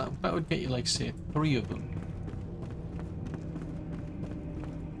doable. So that would get you, like, say, 3 of them.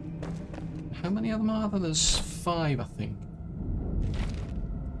 How many of them are there? There's 5, I think.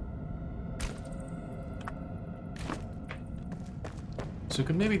 So we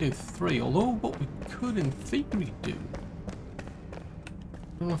could maybe do 3, although what we could in theory do... I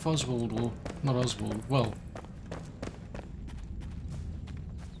don't know if Oswald will... Not Oswald, well...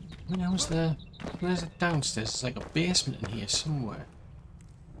 I mean, how's there? There's a downstairs, there's like a basement in here somewhere.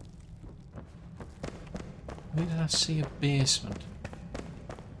 Where did I see a basement?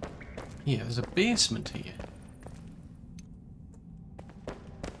 Yeah, there's a basement here.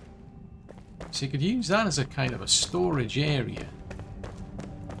 So you could use that as a kind of a storage area.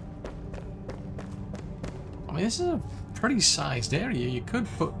 I mean, this is a pretty sized area. You could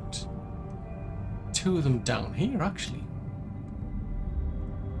put 2 of them down here, actually.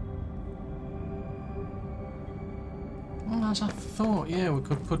 Well, as I thought, yeah, we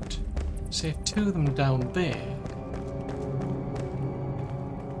could put, say, 2 of them down there.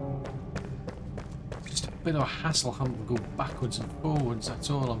 Just a bit of a hassle having to go backwards and forwards, that's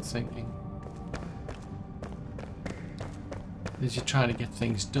all I'm thinking. As you're trying to get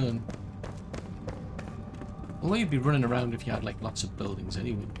things done. Although you'd be running around if you had like lots of buildings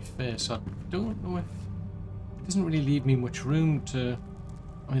anyway, to be fair, so I don't know if... It doesn't really leave me much room to...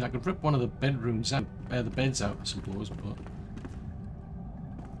 I mean, I could rip one of the bedrooms out, the beds out, I suppose, but...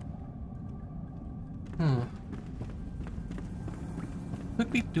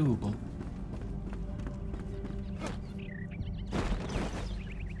 Could be doable.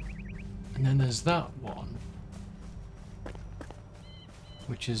 And then there's that one.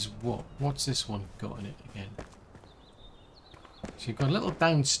 Which is what? What's this one got in it again? So you've got a little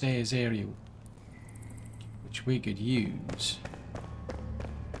downstairs area which we could use.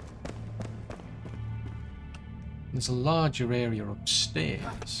 There's a larger area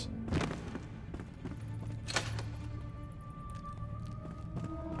upstairs.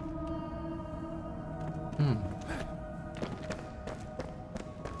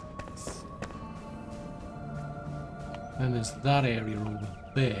 Then there's that area over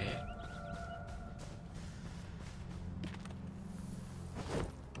there.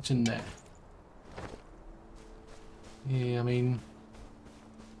 What's in there? Yeah, I mean...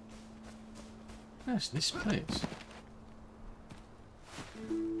 Where's this place?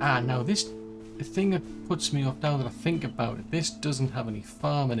 Ah, now this... The thing that puts me off now that I think about it, this doesn't have any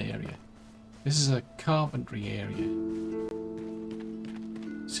farming area. This is a carpentry area.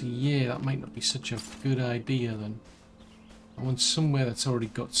 So yeah, that might not be such a good idea then. I want somewhere that's already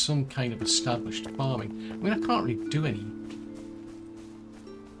got some kind of established farming. I mean, I can't really do any.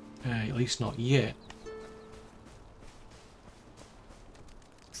 At least not yet.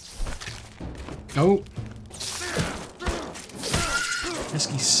 Oh!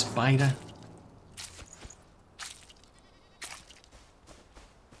 Pesky spider.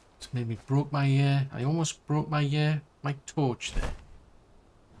 It's made me broke my, I almost broke my torch there.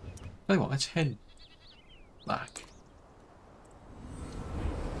 Tell you what, let's head back.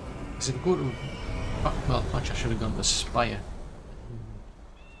 Because if we go to... well, actually I should have gone to the spire.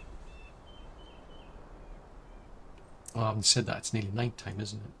 Oh, I haven't said that, it's nearly night time,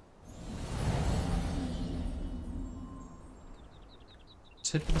 isn't it?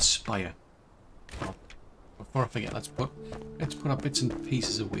 Let's head to the spire. Oh, before I forget, let's put our bits and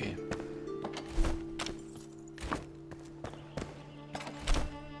pieces away.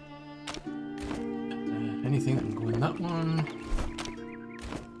 Anything that can go in that one.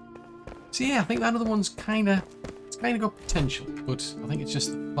 So yeah, I think that other one's it's kind of got potential, but I think it's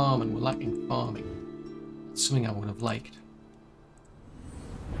just the farming. We're lacking farming. It's something I would have liked.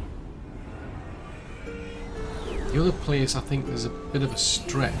 The other place, I think there's a bit of a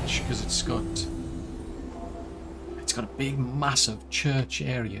stretch because it's got a big, massive church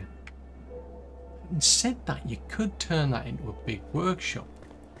area. And said that, you could turn that into a big workshop.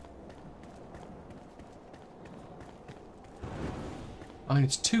 I mean,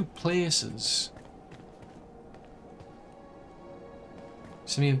 it's 2 places.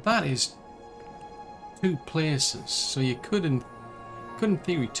 So I mean, that is 2 places. So you could in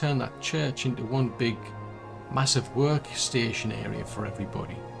theory turn that church into one big, massive workstation area for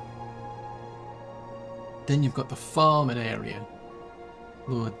everybody. Then you've got the farming area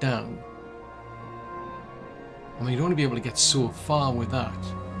lower down. I mean, you'd only be able to get so far with that.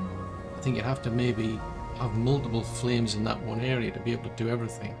 I think you'd have to maybe have multiple flames in that one area to be able to do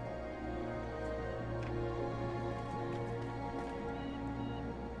everything.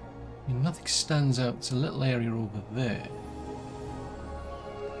 I mean, nothing stands out. It's a little area over there.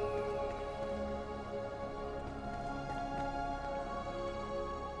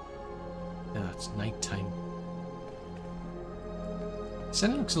 Yeah, it's night time. It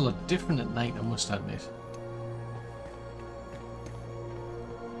looks a lot different at night, I must admit.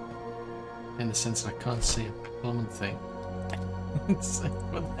 In the sense that I can't see a plumbing thing. What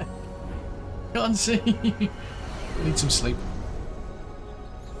the heck? Can't see. Need some sleep.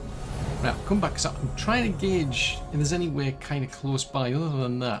 Right, I'll come back because I'm trying to gauge if there's anywhere kind of close by. Other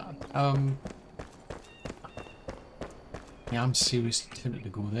than that, yeah, I'm seriously tempted to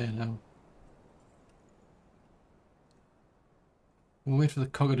go there now. We'll wait for the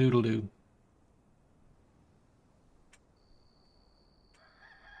cock-a-doodle-doo.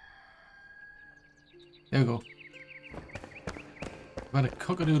 There we go. I've had a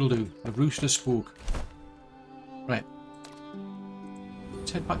cock-a-doodle-doo. The rooster spoke. Right.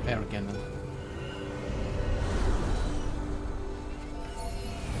 Let's head back there again then.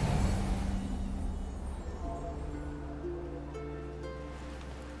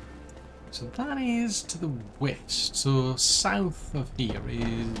 So that is to the west. So south of here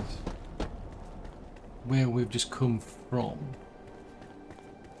is where we've just come from.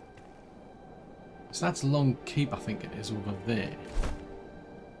 So that's Long Keep, I think it is, over there.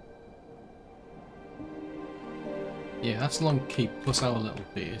 Yeah, that's Long Keep plus our little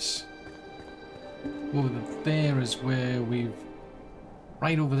base. Over there is where we've...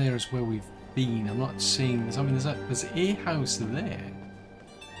 Right over there is where we've been. I'm not seeing this. I mean, there's a house there.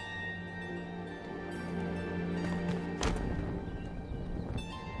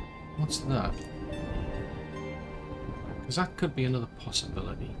 What's that? Because that could be another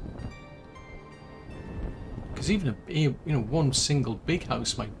possibility. Because even one single big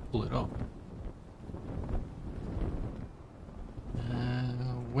house might pull it off.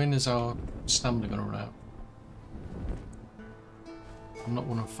 When is our stamina going to run out? I'm not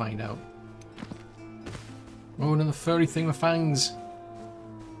going to find out. Oh, another furry thing with fangs.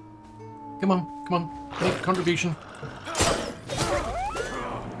 Come on, come on. Make a contribution.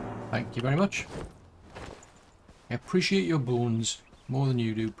 Thank you very much. I appreciate your bones more than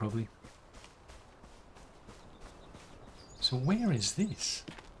you do, probably. So where is this?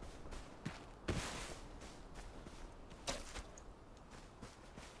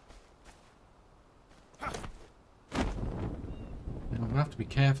 I'm going to have to be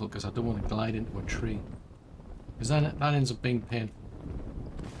careful because I don't want to glide into a tree. Because that ends up being painful.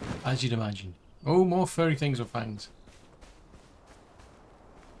 As you'd imagine. Oh, more furry things with fangs.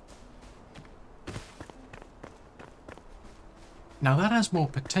 Now that has more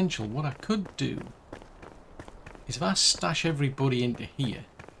potential. What I could do is if I stash everybody into here,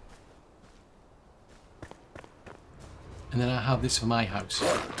 and then I have this for my house.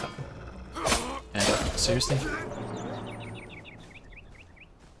 Seriously?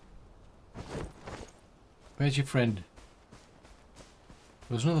 Where's your friend?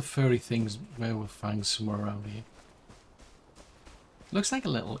 There's another furry things with fangs somewhere around here. Looks like a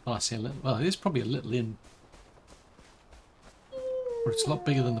little, oh, I say a little, well it is probably a little inn. But it's a lot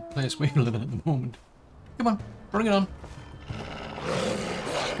bigger than the place we're living at the moment. Come on, bring it on.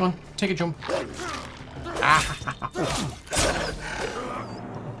 Come on, take a jump. Ah!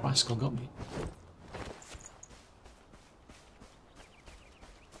 Rascal got me.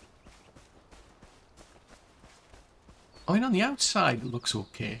 I mean, on the outside it looks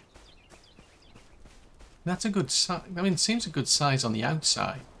okay. That's a good size. I mean, it seems a good size on the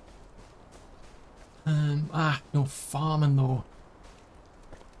outside. No farming though.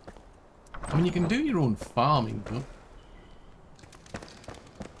 I mean, you can do your own farming, but...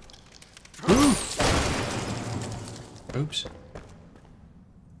 Ooh! Oops.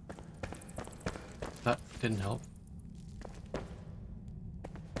 That didn't help.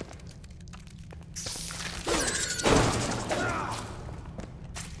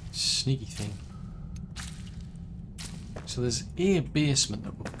 Sneaky thing. So there's a basement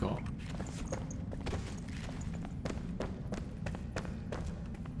that we've got.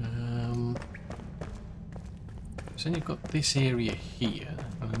 So then you've got this area here,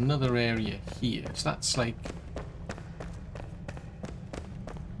 and another area here. So that's like...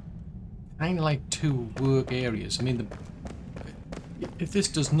 kind of like two work areas. I mean, if this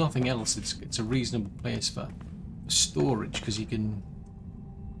does nothing else, it's a reasonable place for storage, because you can...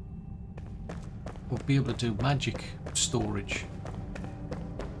 we'll be able to do magic storage.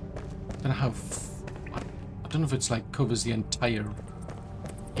 I don't know how... I don't know if it's like covers the entire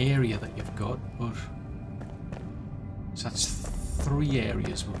area that you've got, but... So that's 3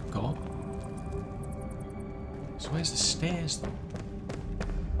 areas we've got. So where's the stairs though?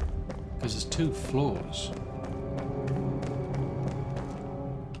 Because there's 2 floors.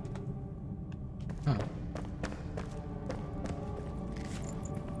 Oh.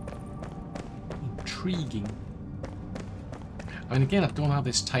 Intriguing. I mean, again, I don't have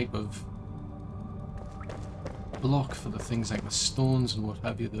this type of block for the things like the stones and what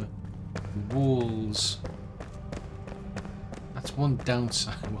have you, the walls. That's one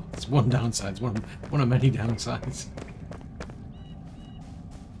downside. Well, it's one downside. It's one of many downsides.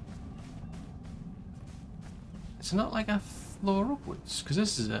 It's not like a floor upwards, because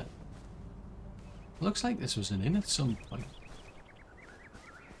this is a... Looks like this was an inn at some point.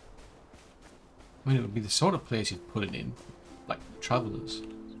 I mean, it would be the sort of place you'd put it in, like travellers.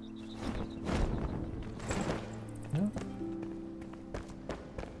 No?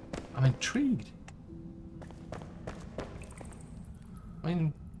 I'm intrigued. I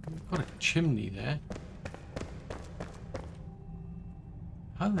mean, we've got a chimney there.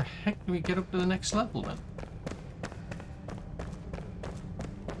 How the heck do we get up to the next level then?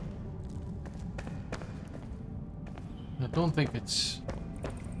 I don't think it's...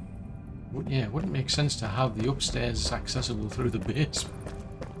 Yeah, it wouldn't make sense to have the upstairs accessible through the basement.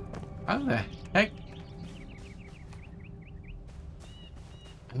 How the heck?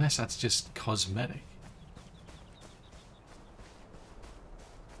 Unless that's just cosmetic.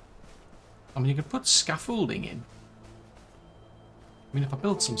 I mean, you could put scaffolding in. I mean, if I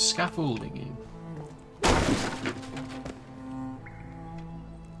built some scaffolding in,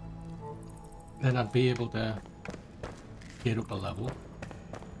 then I'd be able to get up a level.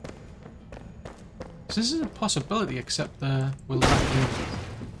 So this is a possibility, except we'll lack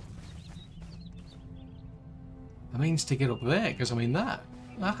the means to get up there, because I mean that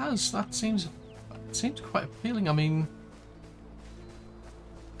seems quite appealing. I mean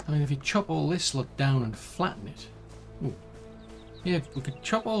if you chop all this lot down and flatten it. Ooh. Yeah, if we could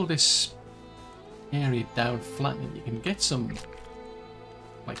chop all this area down, flatten it, you can get some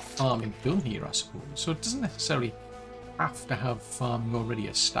like farming done here, I suppose. So it doesn't necessarily have to have farming already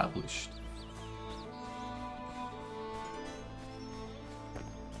established.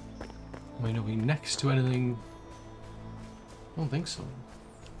 I mean, are we next to anything? I don't think so.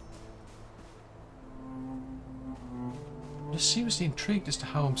 I'm just seriously intrigued as to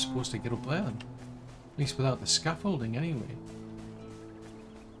how I'm supposed to get up there, at least without the scaffolding anyway.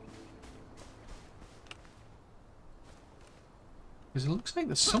 Because it looks like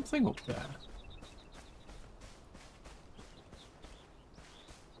there's something up there.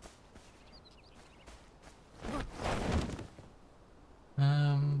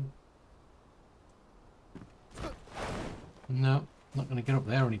 No, not going to get up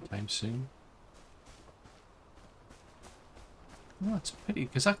there anytime soon. No, it's a pity,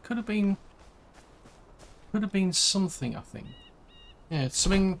 because that could have been something, I think. Yeah, it's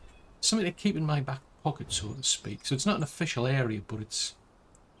something to keep in my back pocket, so to speak. So it's not an official area, but it's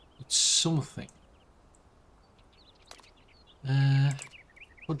something.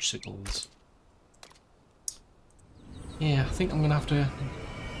 Fudgesicles. Yeah, I think I'm gonna have to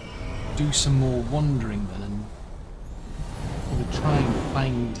do some more wandering then, and we'll try and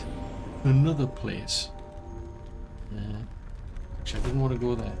find another place. Actually, I didn't want to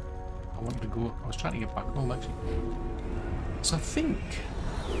go there. I was trying to get back home, actually. So I think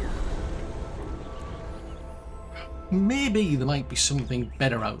maybe there might be something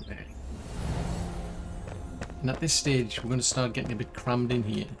better out there. And at this stage, we're going to start getting a bit crammed in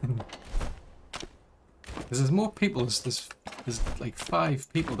here. Because there's more people, there's like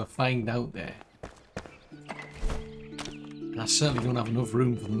 5 people to find out there. And I certainly don't have enough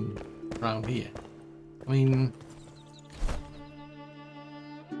room for them around here. I mean,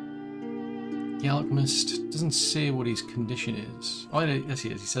 the Alchemist doesn't say what his condition is. Oh, yes he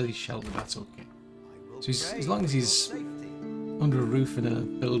is. He says he's sheltered. That's okay. So as long as he's under a roof in a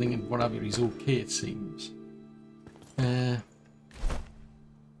building and whatever, he's okay, it seems. But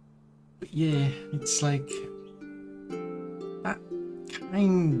yeah, it's like that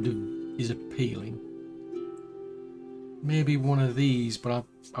kind of is appealing. Maybe one of these, but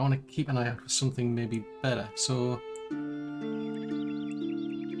I want to keep an eye out for something maybe better. So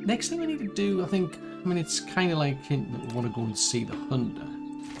next thing we need to do, I mean, it's kind of like hinting that we want to go and see the Hunter.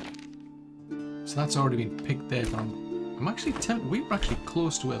 So that's already been picked there, but I'm actually tempted. We were actually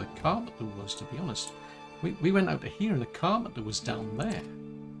close to where the carpenter was, to be honest. We went out to here and the carpenter was down there.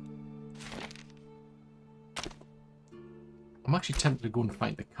 I'm actually tempted to go and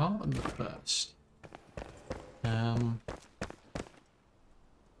find the carpenter first. I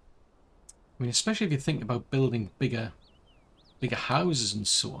mean, especially if you think about building bigger houses and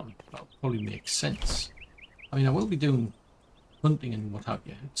so on, that'll probably make sense. I mean, I will be doing hunting and what have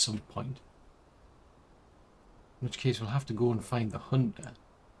you at some point. In which case we'll have to go and find the Hunter.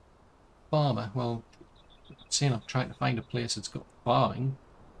 Farmer, well, saying I'm trying to find a place that's got farming,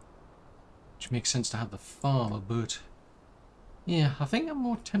 which makes sense to have the farmer, but yeah, I think I'm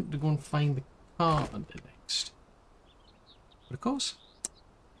more tempted to go and find the carpenter next. But of course,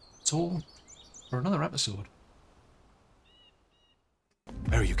 it's all for another episode.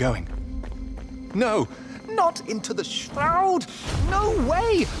 Where are you going? No, not into the Shroud! No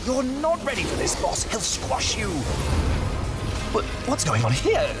way! You're not ready for this, boss. He'll squash you. But what's going on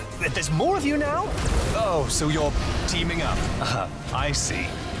here? There's more of you now? Oh, so you're teaming up. I see.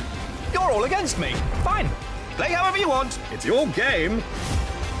 You're all against me. Fine. Play however you want. It's your game.